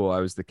high school I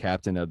was the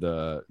captain of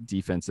the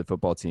defensive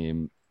football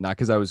team? Not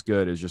because I was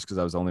good, it was just because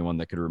I was the only one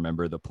that could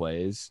remember the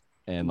plays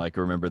and like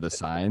remember the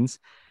signs.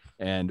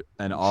 And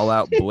an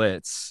all-out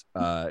blitz,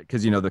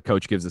 because the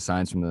coach gives the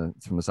signs from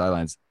the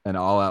sidelines. An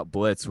all-out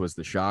blitz was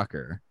the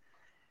shocker,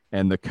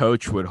 and the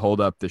coach would hold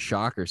up the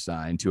shocker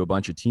sign to a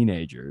bunch of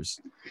teenagers,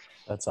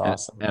 That's and-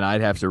 awesome. and I'd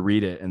have to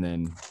read it, and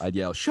then I'd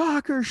yell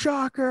 "shocker,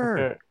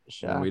 shocker,"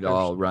 and we'd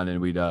all run and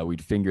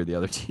we'd finger the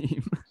other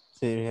team.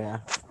 Yeah.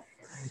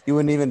 You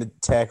wouldn't even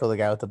tackle the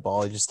guy with the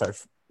ball. You just start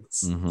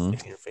Mhm.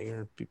 sticking your finger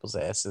in people's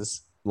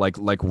asses. like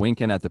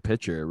winking at the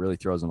pitcher. It really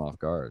throws them off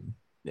guard.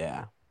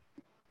 Yeah.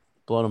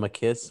 Blowing him a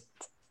kiss.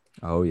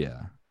 Oh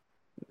yeah,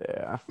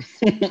 Yeah.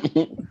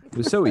 it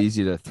was so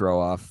easy to throw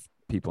off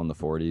people in the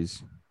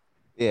 40s.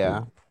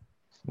 Yeah.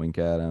 Wink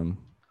at them.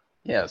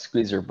 Yeah,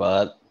 squeeze her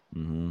butt.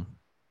 Mm-hmm.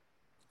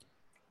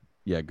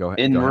 Yeah, go ahead.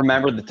 And go ahead.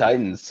 remember the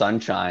Titans,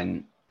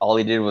 Sunshine. All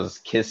he did was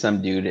kiss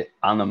some dude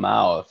on the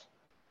mouth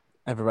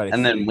Everybody.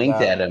 and then freaked winked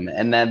out. at him,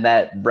 and then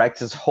that wrecked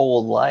his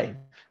whole life.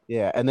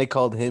 Yeah. And they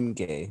called him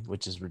gay,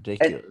 which is And,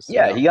 ridiculous.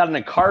 yeah, you know? he got in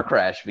a car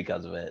crash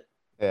because of it.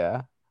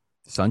 Yeah.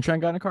 Sunshine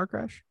got in a car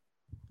crash.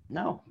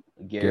 No,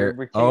 Gary Garrett-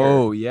 Bertier.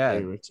 Oh yeah,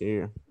 Favorite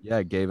too.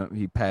 yeah.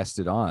 He passed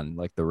it on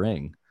like the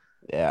ring.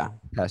 Yeah.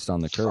 Passed on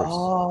the curse.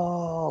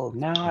 Oh,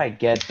 now I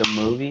get the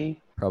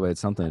movie. Probably had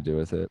something to do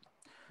with it.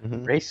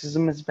 Mhm.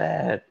 Racism is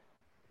bad.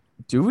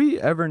 Do we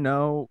ever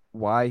know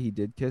why he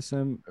did kiss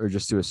him, or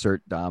just to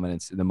assert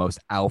dominance in the most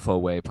alpha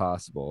way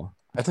possible?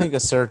 I think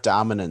assert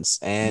dominance,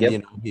 and Yep. you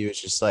know, he was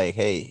just like,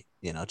 hey,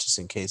 you know, just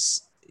in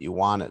case you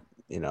want it,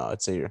 you know,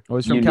 it's a Oh,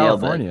 he's You from nailed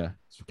it. California.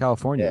 He's from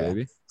California, Yeah.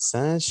 baby.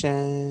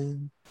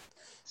 sunshine.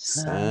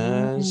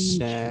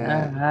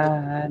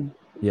 Sunshine.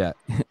 Yeah.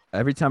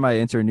 Every time I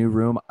enter a new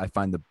room, I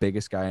find the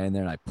biggest guy in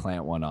there and I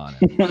plant one on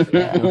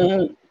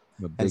it.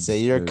 I'm a big And say,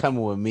 you're smooch.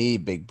 coming with me,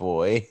 big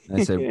boy.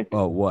 And I say,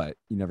 oh, what?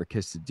 You never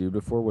kissed a dude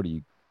before? What are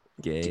you,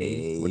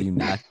 gay? What are you,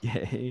 not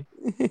gay?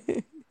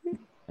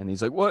 And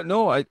he's like, what?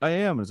 No, I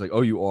am. And it's like,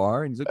 oh, you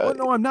are? And he's like, what?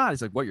 No, I'm not.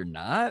 He's like, what? You're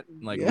not?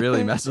 And like,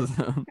 really mess with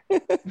them.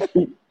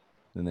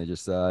 Then they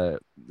just,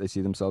 they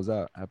see themselves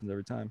out. Happens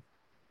every time.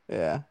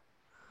 Yeah.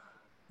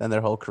 Then their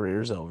whole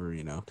career's over,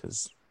 you know,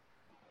 because,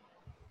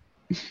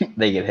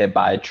 They get hit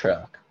by a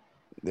truck.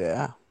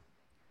 yeah.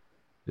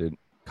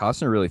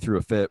 Costner really threw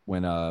a fit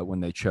when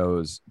they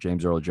chose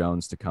James Earl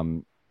Jones to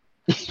come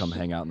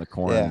hang out in the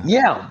corn. Yeah.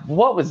 Yeah,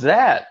 what was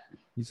that?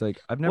 He's like,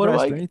 I've What never do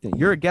asked I- for anything.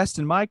 You're a guest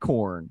in my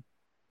corn.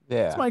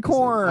 Yeah. It's my This is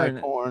corn.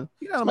 My corn.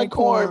 Get out It's of my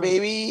corn, baby.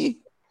 baby.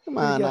 Come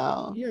on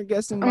now. You're a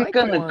guest in I'm my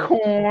gonna corn.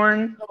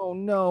 corn. Oh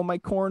no, my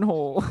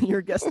cornhole. You're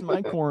a guest in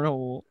my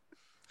cornhole.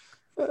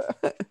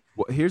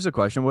 Well, here's a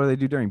question: what do they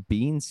do during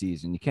bean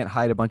season? You can't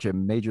hide a bunch of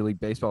Major League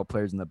Baseball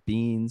players in the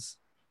beans.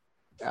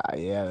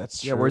 Yeah,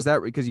 that's Yeah, true. where's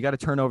that? Because you got to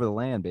turn over the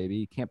land, baby.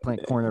 You can't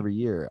plant corn every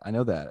year. I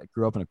know that. I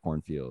grew up in a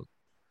cornfield.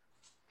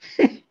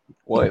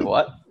 Wait,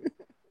 what?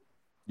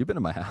 You've been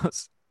to my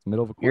house,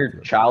 middle of a You're a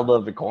cornfield, child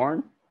of the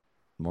corn?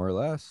 more or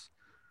less.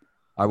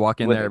 I walk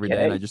in With there a every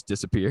day and K? I just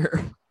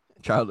disappear.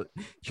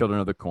 Children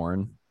of the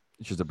corn.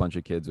 It's just a bunch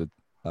of kids with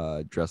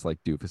dressed like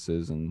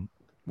doofuses and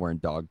wearing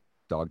dog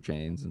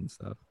chains and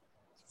stuff.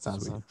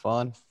 Sounds Sweet. like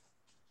fun.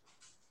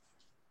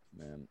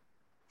 Man,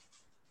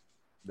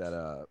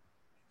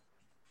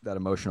 that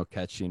emotional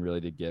catch scene really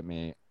did get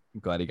me. I'm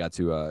glad he got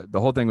to. The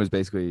whole thing was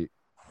basically He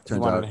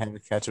turns wanted out, to have a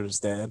catch with his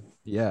dad.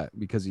 yeah,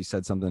 because he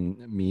said something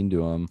mean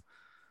to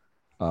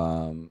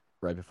him,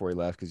 right before he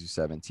left because he's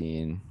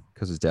 17,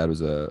 because his dad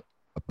was a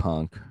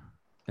punk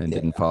and Yeah.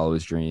 didn't follow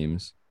his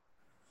dreams,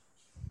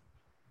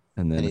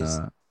 and then And he's-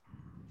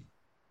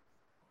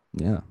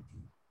 yeah,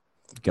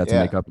 got to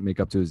Yeah. make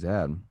up to his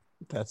dad.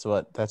 That's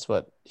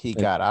what he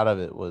got out of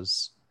it,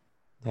 was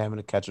having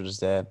a catch with his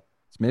dad.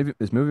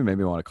 This movie made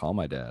me want to call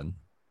my dad.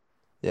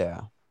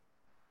 Yeah.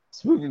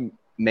 This movie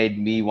made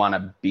me want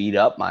to beat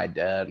up my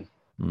dad.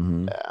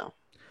 Mm-hmm. Yeah.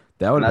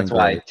 That would And have that's been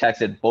why great. I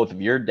texted both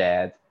of your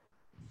dads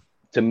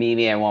to meet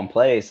me at one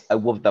place. I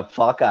whooped the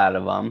fuck out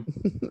of them.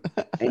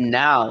 And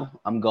now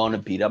I'm going to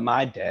beat up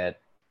my dad.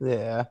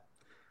 Yeah.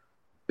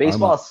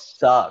 Baseball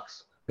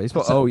sucks.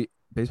 Baseball.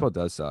 Baseball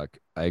does suck.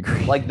 I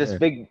agree. Like this there.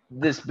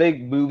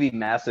 big movie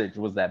message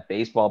was that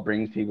baseball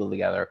brings people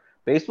together.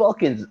 Baseball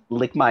can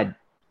lick my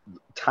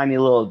tiny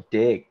little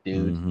dick,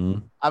 dude.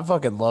 Mhm. I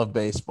fucking love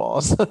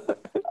baseballs.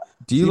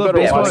 Do you love better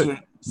baseball? watch your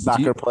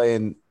soccer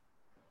playing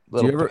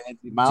little you ever-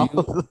 pansy mouth.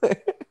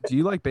 Do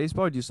you like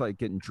baseball or do you just like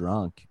getting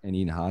drunk and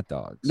eating hot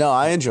dogs? No,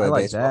 I enjoy I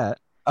like baseball. that.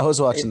 I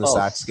was watching the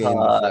Baseball Sox game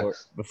before,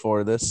 sucks.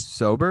 before this.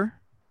 Sober?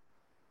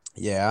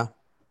 Yeah.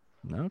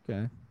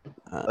 Okay.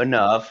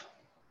 Enough.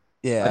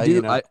 Yeah. I do.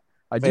 You know,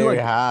 I do very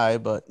like. high,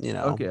 but you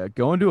know. Okay,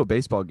 going to a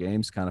baseball game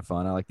is kind of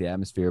fun. I like the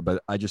atmosphere,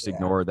 but I just Yeah.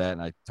 ignore that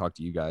and I talk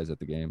to you guys at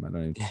the game. I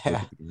don't even look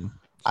Yeah. at the game.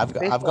 I've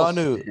Baseball gone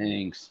to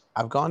stinks.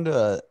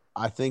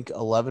 I think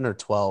 11 or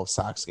 12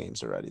 Sox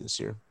games already this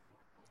year.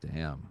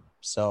 Damn.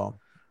 So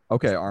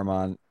Okay,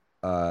 Armand.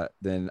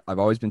 Then I've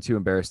always been too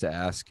embarrassed to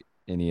ask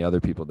any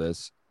other people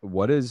this.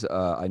 What is?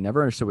 I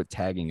never understood what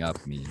tagging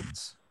up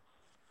means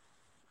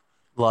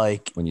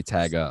like when you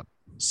tag up.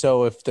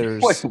 so if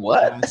there's Wait,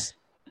 what? less-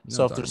 You know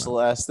so what if I'm there's talking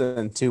less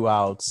than 2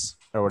 outs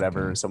or whatever,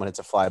 Okay. and someone hits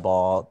a fly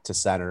ball to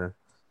center,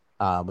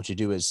 what you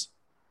do is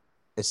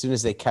as soon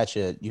as they catch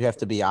it, you have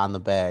to be on the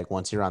bag.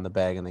 Once you're on the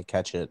bag and they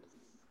catch it,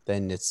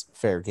 then it's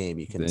fair game.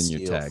 You can Then you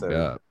steal tag third.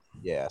 up,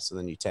 Yeah, so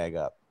then you tag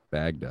up.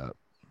 bagged up,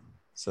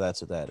 So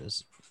that's what that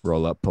is.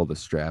 roll up, pull the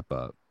strap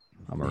up.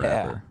 I'm a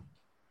Yeah. rapper.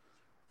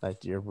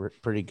 Like you're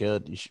pretty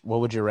good. What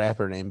would your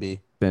rapper name be?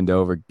 Bend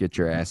over, get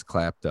your ass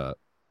clapped up.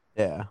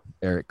 Yeah.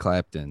 Eric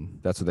Clapton.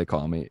 That's what they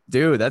call me.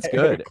 Dude, that's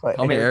good.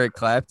 Call me Eric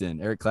Clapton.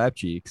 Eric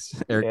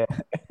Clapcheeks. Eric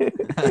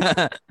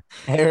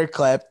Hair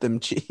clap them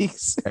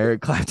cheeks.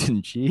 Eric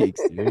Clapton Cheeks,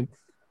 dude.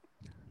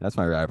 That's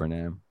my rapper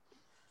name.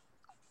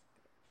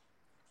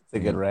 It's a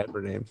good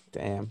rapper name.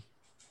 Damn.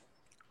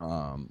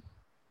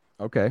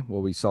 Okay,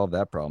 well we solved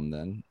that problem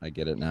then. I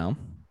get it now.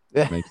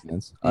 Yeah. Makes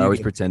sense. You I always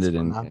get pretended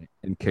this one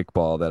in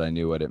kickball that I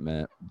knew what it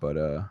meant, but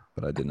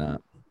I did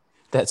not.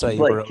 That's why You you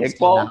play were always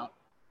kickball? out.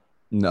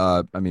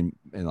 No, I mean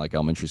in like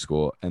elementary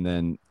school, and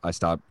then I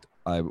stopped.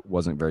 I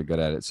wasn't very good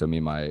at it, so me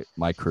and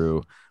my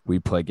crew, we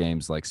play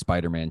games like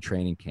Spider-Man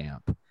training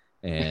camp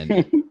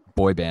and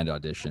boy band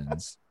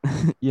auditions.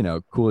 You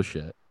know, cool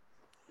shit.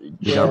 We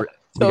got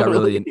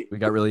Totally. we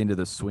got really into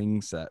the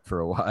swing set for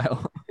a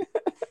while.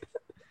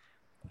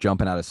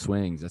 Jumping out of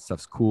swings, that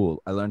stuff's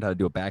cool. I learned how to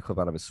do a backflip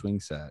out of a swing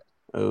set.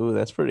 Oh,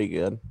 that's pretty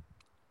good.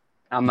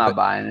 I'm not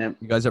buying it.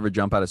 You guys ever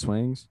jump out of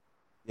swings?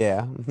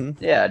 Yeah.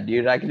 Yeah,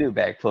 dude, I can do a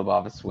backflip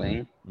off a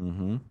swing.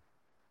 Mm-hmm.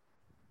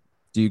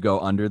 Do you go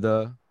under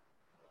the?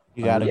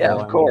 You gotta Yeah, go of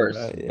under, course.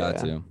 right? Yeah. Got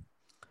to.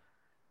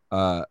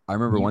 I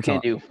remember You one time.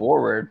 can't do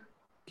forward.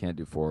 Can't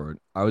do forward.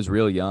 I was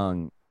real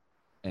young,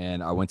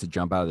 and I went to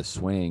jump out of the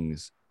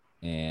swings,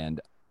 and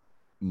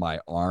my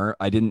arm.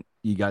 I didn't.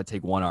 You got to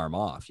take one arm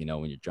off, when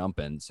you're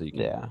jumping, so you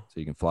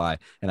can fly.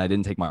 And I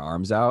didn't take my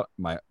arms out.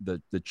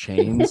 The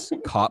chains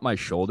caught my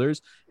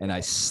shoulders, and I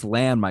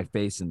slammed my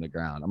face in the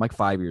ground. I'm like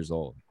 5 years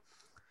old,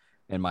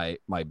 and my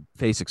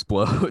face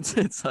explodes.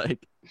 It's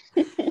like,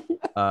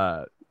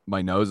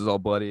 my nose is all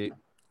bloody,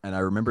 and I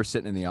remember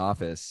sitting in the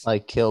office.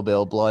 Like Kill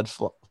Bill, blood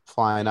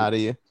flying out of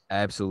you.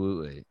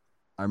 Absolutely.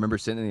 I remember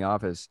sitting in the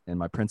office, and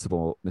my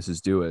principal, Mrs.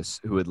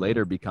 Dewis, who would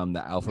later become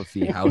the Alpha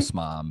Phi house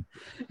mom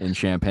in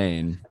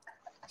Champaign.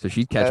 So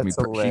she'd catch That's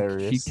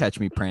me. She'd catch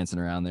me prancing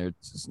around there,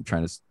 just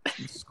trying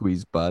to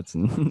squeeze butts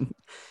and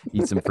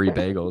eat some free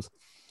bagels.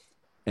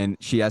 And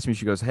she asked me.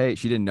 She goes, "Hey,"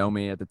 she didn't know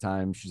me at the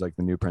time. She's like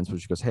the new principal.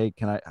 She goes, "Hey,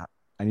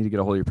 I need to get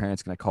a hold of your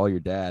parents. Can I call your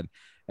dad?"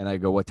 And I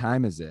go, "What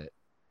time is it?"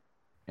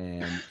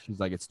 And she's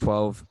like, "It's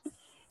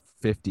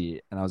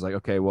 12:50." And I was like,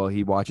 "Okay, well,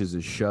 he watches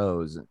his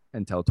shows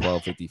until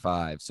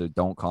 12:55, so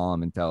don't call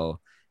him until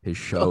his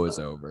show is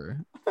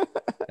over."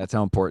 That's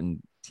how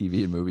important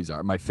TV and movies are.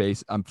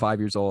 I'm 5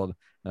 years old,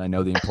 and I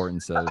know the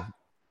importance of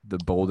The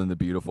Bold and the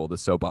Beautiful, the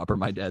soap opera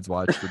my dad's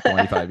watched for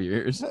 25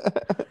 years.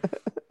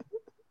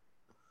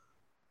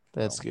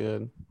 That's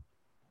good.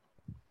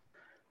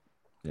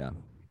 Yeah.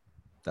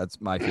 That's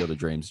my field of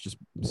dreams, just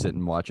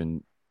sitting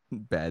watching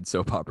bad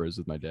soap operas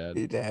with my dad.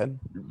 Your dad.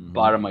 Mhm.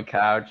 Bottom of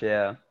couch,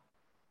 yeah.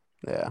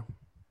 Yeah.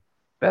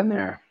 Been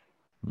there.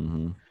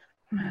 Mhm.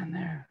 Been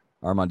there.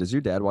 Armand, does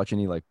your dad watch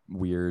any like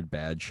weird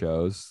bad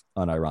shows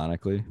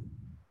unironically?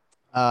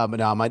 But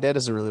no, my dad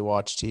doesn't really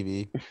watch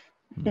TV.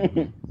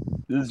 Mhm.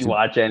 Does he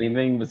watch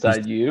anything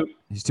besides you?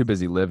 He's too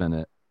busy living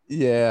it.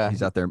 Yeah.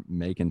 He's out there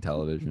making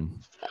television.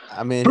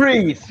 I mean,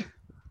 Breathe.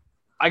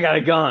 I got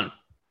a gun.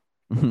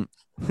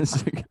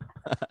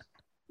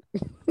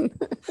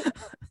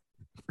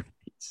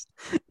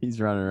 He's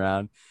running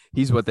around.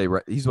 He's what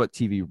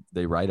TV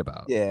they write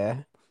about.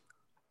 yeah.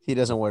 He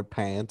doesn't wear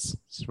pants.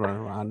 He's running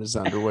around in his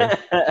underwear,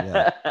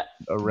 Yeah.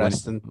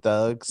 arresting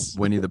thugs.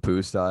 Winnie the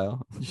Pooh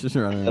style. Just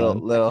running Little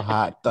around. little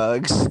hot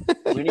thugs.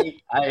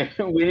 Winnie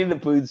the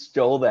Pooh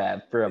stole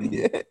that from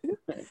Yeah.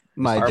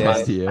 My Armand.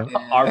 dad. To you.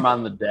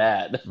 Armand the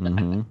dad.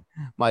 Mm-hmm.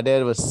 My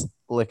dad was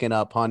licking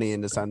up honey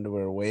in his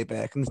underwear way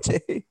back in the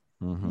day.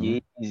 Mm-hmm.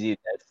 Easy.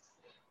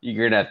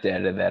 You're gonna have to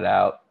edit that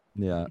out.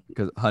 Yeah,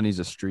 because honey's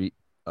a street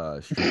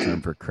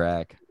term for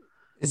crack.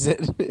 Is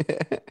it?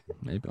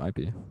 Maybe might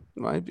be.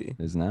 Might be.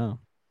 Is now.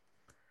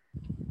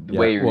 The Yeah,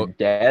 way your well-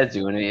 dad's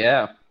doing it,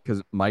 yeah.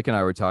 Because Mike and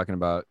I were talking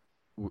about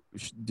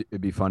it'd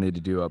be funny to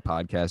do a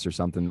podcast or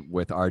something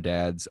with our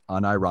dads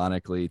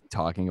unironically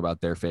talking about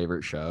their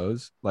favorite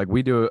shows. Like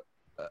we do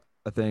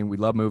a thing. We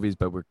love movies,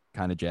 but we're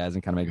kind of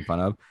jazzing, kind of making fun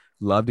of.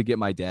 Love to get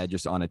my dad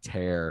just on a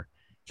tear,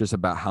 just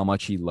about how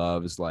much he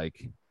loves,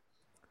 like,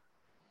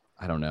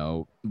 I don't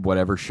know,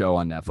 whatever show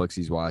on Netflix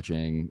he's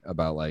watching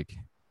about like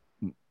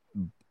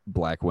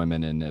black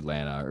women in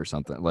Atlanta or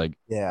something. Like,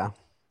 Yeah.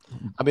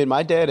 I mean,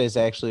 my dad is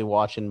actually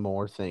watching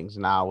more things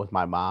now with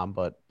my mom,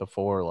 but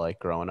before, like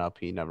growing up,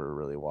 he never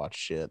really watched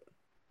shit.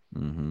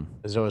 mm-hmm.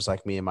 It was always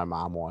like me and my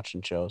mom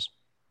watching shows.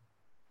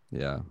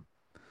 Yeah.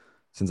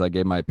 Since I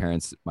gave my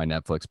parents my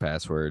Netflix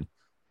password,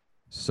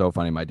 so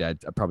funny. My dad,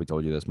 I probably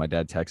told you this. My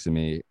dad texted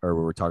me, or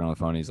we were talking on the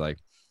phone.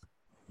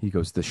 He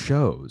goes, the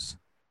shows,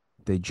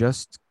 they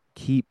just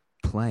keep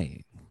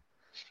playing.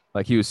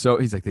 Like he's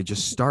like, they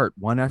just start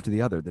one after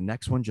the other. The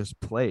next one just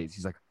plays.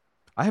 He's like,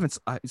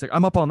 he's like,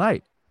 I'm up all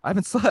night. I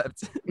haven't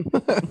slept.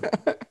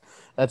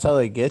 That's how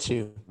they get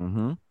you.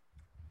 Mm-hmm.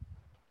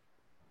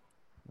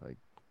 Like,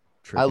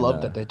 I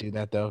love that they do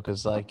that though,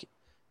 because like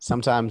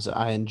sometimes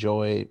I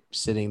enjoy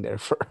sitting there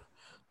for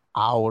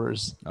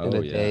hours in Oh,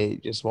 a yeah. day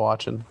just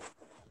watching.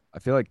 I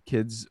feel like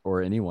kids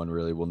or anyone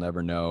really will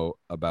never know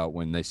about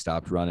when they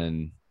stopped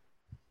running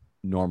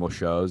normal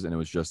shows and it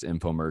was just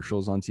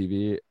infomercials on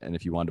TV. And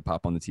if you wanted to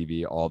pop on the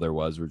TV, all there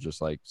was were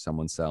just like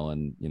someone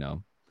selling,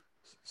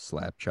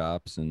 slap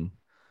chops and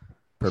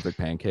perfect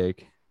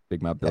pancake,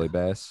 Big Mouth Billy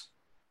Bass.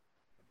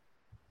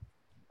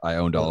 I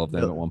owned all of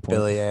them at one point.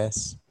 Billy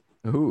ass.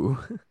 Ooh.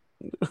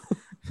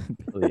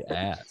 Billy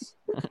ass.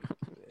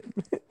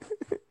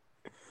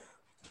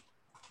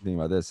 Think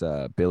about this,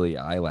 Billie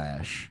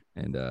Eyelash,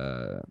 and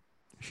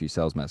she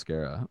sells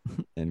mascara,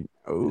 and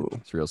Oh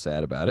it's real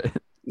sad about it.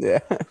 yeah.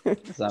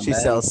 not She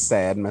bad. sells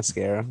sad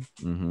mascara.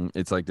 Mm-hmm.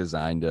 It's like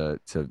designed to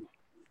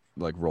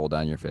like roll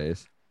down your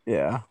face,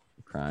 Yeah.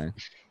 crying.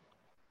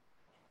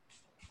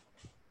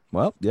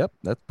 Well, yep,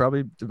 that's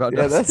probably about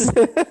Yeah, does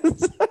it.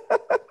 that's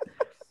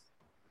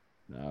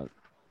You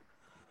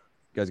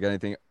guys got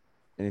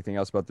anything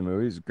else about the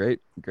movies? Great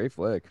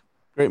flick.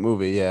 great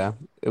movie. Yeah,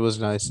 it was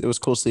nice. It was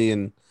cool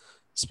seeing.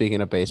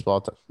 Speaking of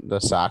baseball, the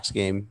Sox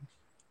game,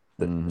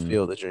 the Mhm.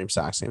 Field of Dream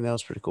Sox game, that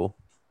was pretty cool.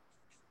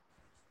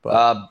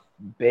 But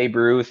Babe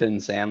Ruth in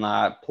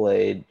Sandlot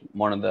played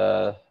one of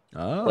the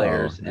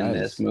players in nice.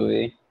 this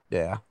movie.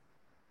 Yeah.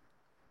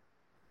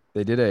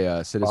 They did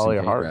a Citizen Follow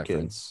your Kane heart, kid.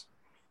 reference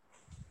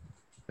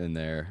in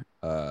there.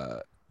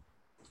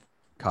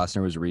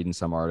 Costner was reading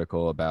some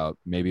article about,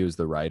 maybe it was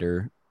the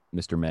writer,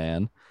 Mr.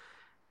 Mann,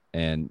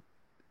 and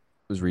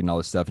was reading all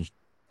this stuff. And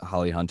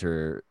Holly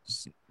Hunter's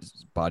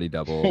body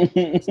double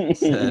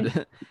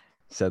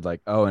said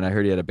like, oh, and I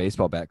heard he had a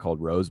baseball bat called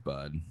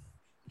Rosebud.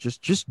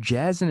 Just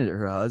jazzing it at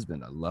her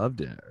husband. I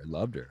loved it. I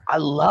loved her. I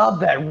love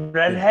that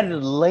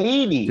redheaded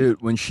lady.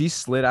 Dude, when she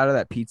slid out of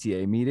that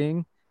PTA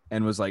meeting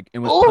and was like,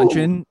 and was Ooh.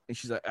 punching, and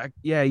she's like,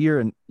 yeah,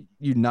 you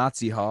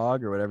Nazi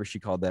hog or whatever she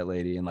called that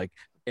lady, and like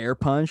air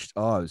punched.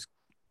 Oh, it was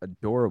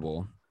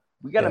adorable.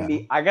 We gotta Yeah.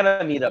 meet. I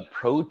gotta meet a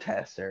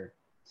protester,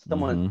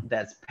 someone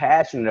that's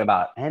passionate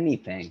about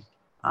anything.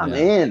 I'm Yeah.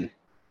 in,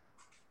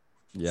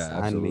 Yeah,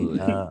 Sign me absolutely.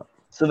 up.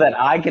 so that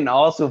I can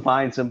also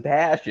find some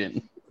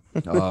passion.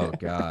 Oh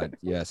God,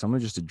 yeah. Someone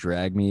just to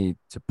drag me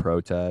to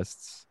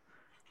protests,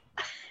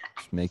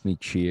 just make me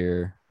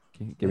cheer,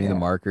 give me the Yeah.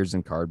 markers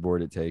and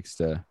cardboard it takes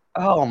to.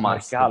 Oh my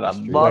Nice. god, I'd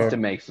Street. love to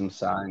make some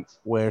signs.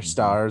 Wear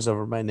stars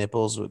over my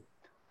nipples with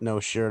no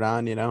shirt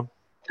on, you know?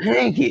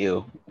 Thank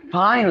you.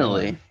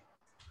 Finally.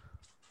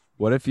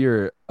 What if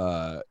you're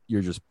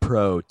just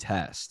pro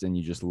test and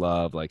you just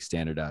love like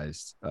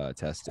standardized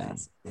testing?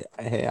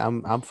 Hey,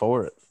 I'm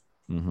for it.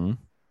 Mm-hmm.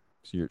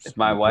 So If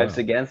my wife's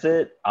against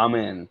it, I'm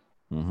in.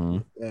 Mm-hmm.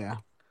 Yeah.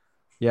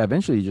 Yeah,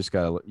 eventually you just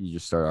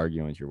start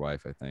arguing with your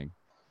wife, I think.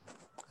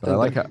 But I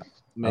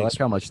like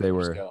how much they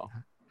were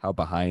how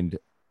behind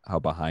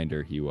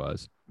her he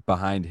was.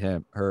 Behind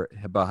him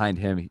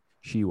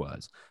she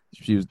was.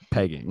 She was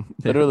pegging.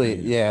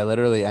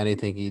 Literally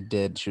anything he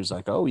did, she was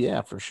like, "Oh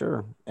yeah, for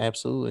sure.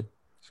 Absolutely."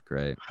 It's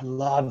great. I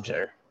loved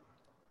her.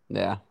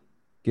 Yeah.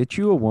 Get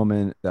you a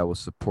woman that will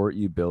support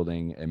you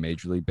building a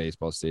Major League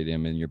Baseball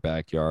stadium in your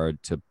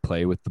backyard to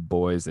play with the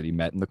boys that he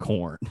met in the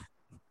corn.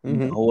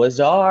 Mhm.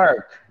 Noah's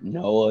Ark.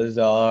 Noah's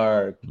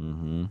Ark.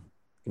 Mm-hmm.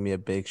 Give me a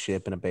big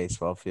ship and a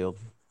baseball field.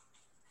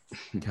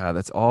 God,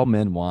 that's all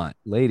men want.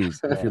 Ladies,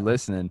 if you're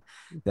listening,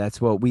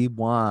 that's what we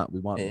want. We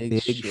want Big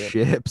big ship.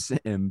 ships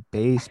and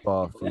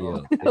baseball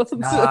fields. It's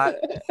not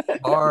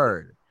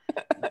hard.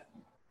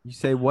 You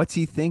say, what's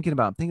he thinking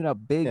about? I'm thinking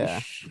about big Yeah.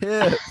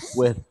 ships.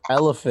 With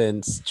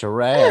elephants,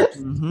 giraffes.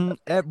 Mhm.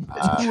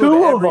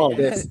 Two of them.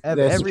 This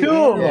every two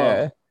of them.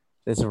 yeah,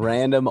 this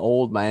random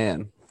old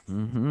man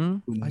Mm-hmm.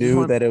 who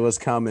knew that it was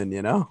coming,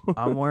 you know?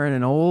 I'm wearing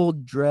an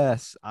old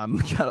dress. I'm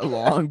got a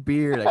long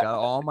beard. I got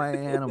all my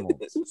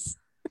animals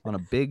on a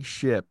big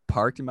ship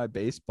parked in my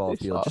baseball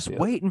field, just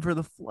waiting for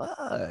the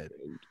flood.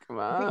 Come Think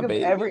on, of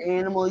baby. every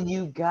animal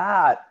you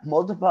got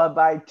multiplied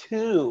by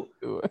 2.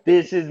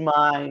 This is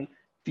my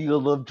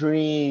field of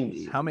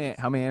dreams. How many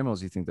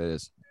animals do you think that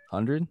is?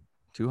 100?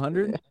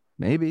 200?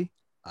 Maybe.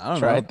 I don't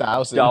Try know.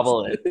 thousands.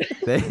 Double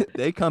it.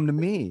 They come to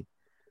me.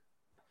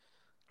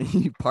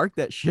 You park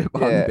that ship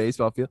on the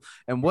baseball field.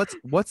 And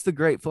what's the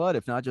Great Flood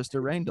if not just a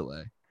rain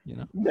delay? You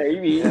know?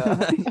 Maybe.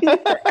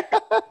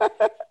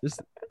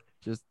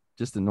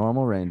 Just a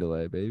normal rain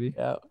delay, baby.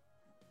 Yeah.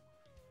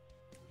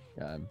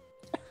 God.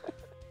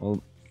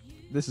 Well,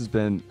 this has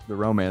been the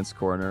Romance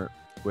Corner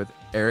with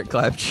Eric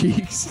Clap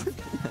Cheeks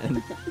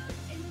and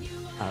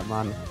I'm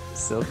on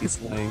Silky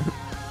Swing.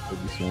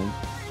 Boogie Swing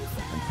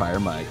and Fire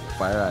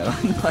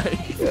Island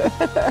Mike.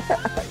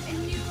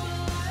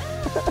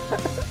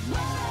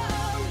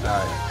 All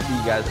right. See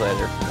you guys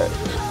later.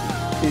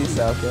 Peace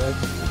out,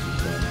 guys.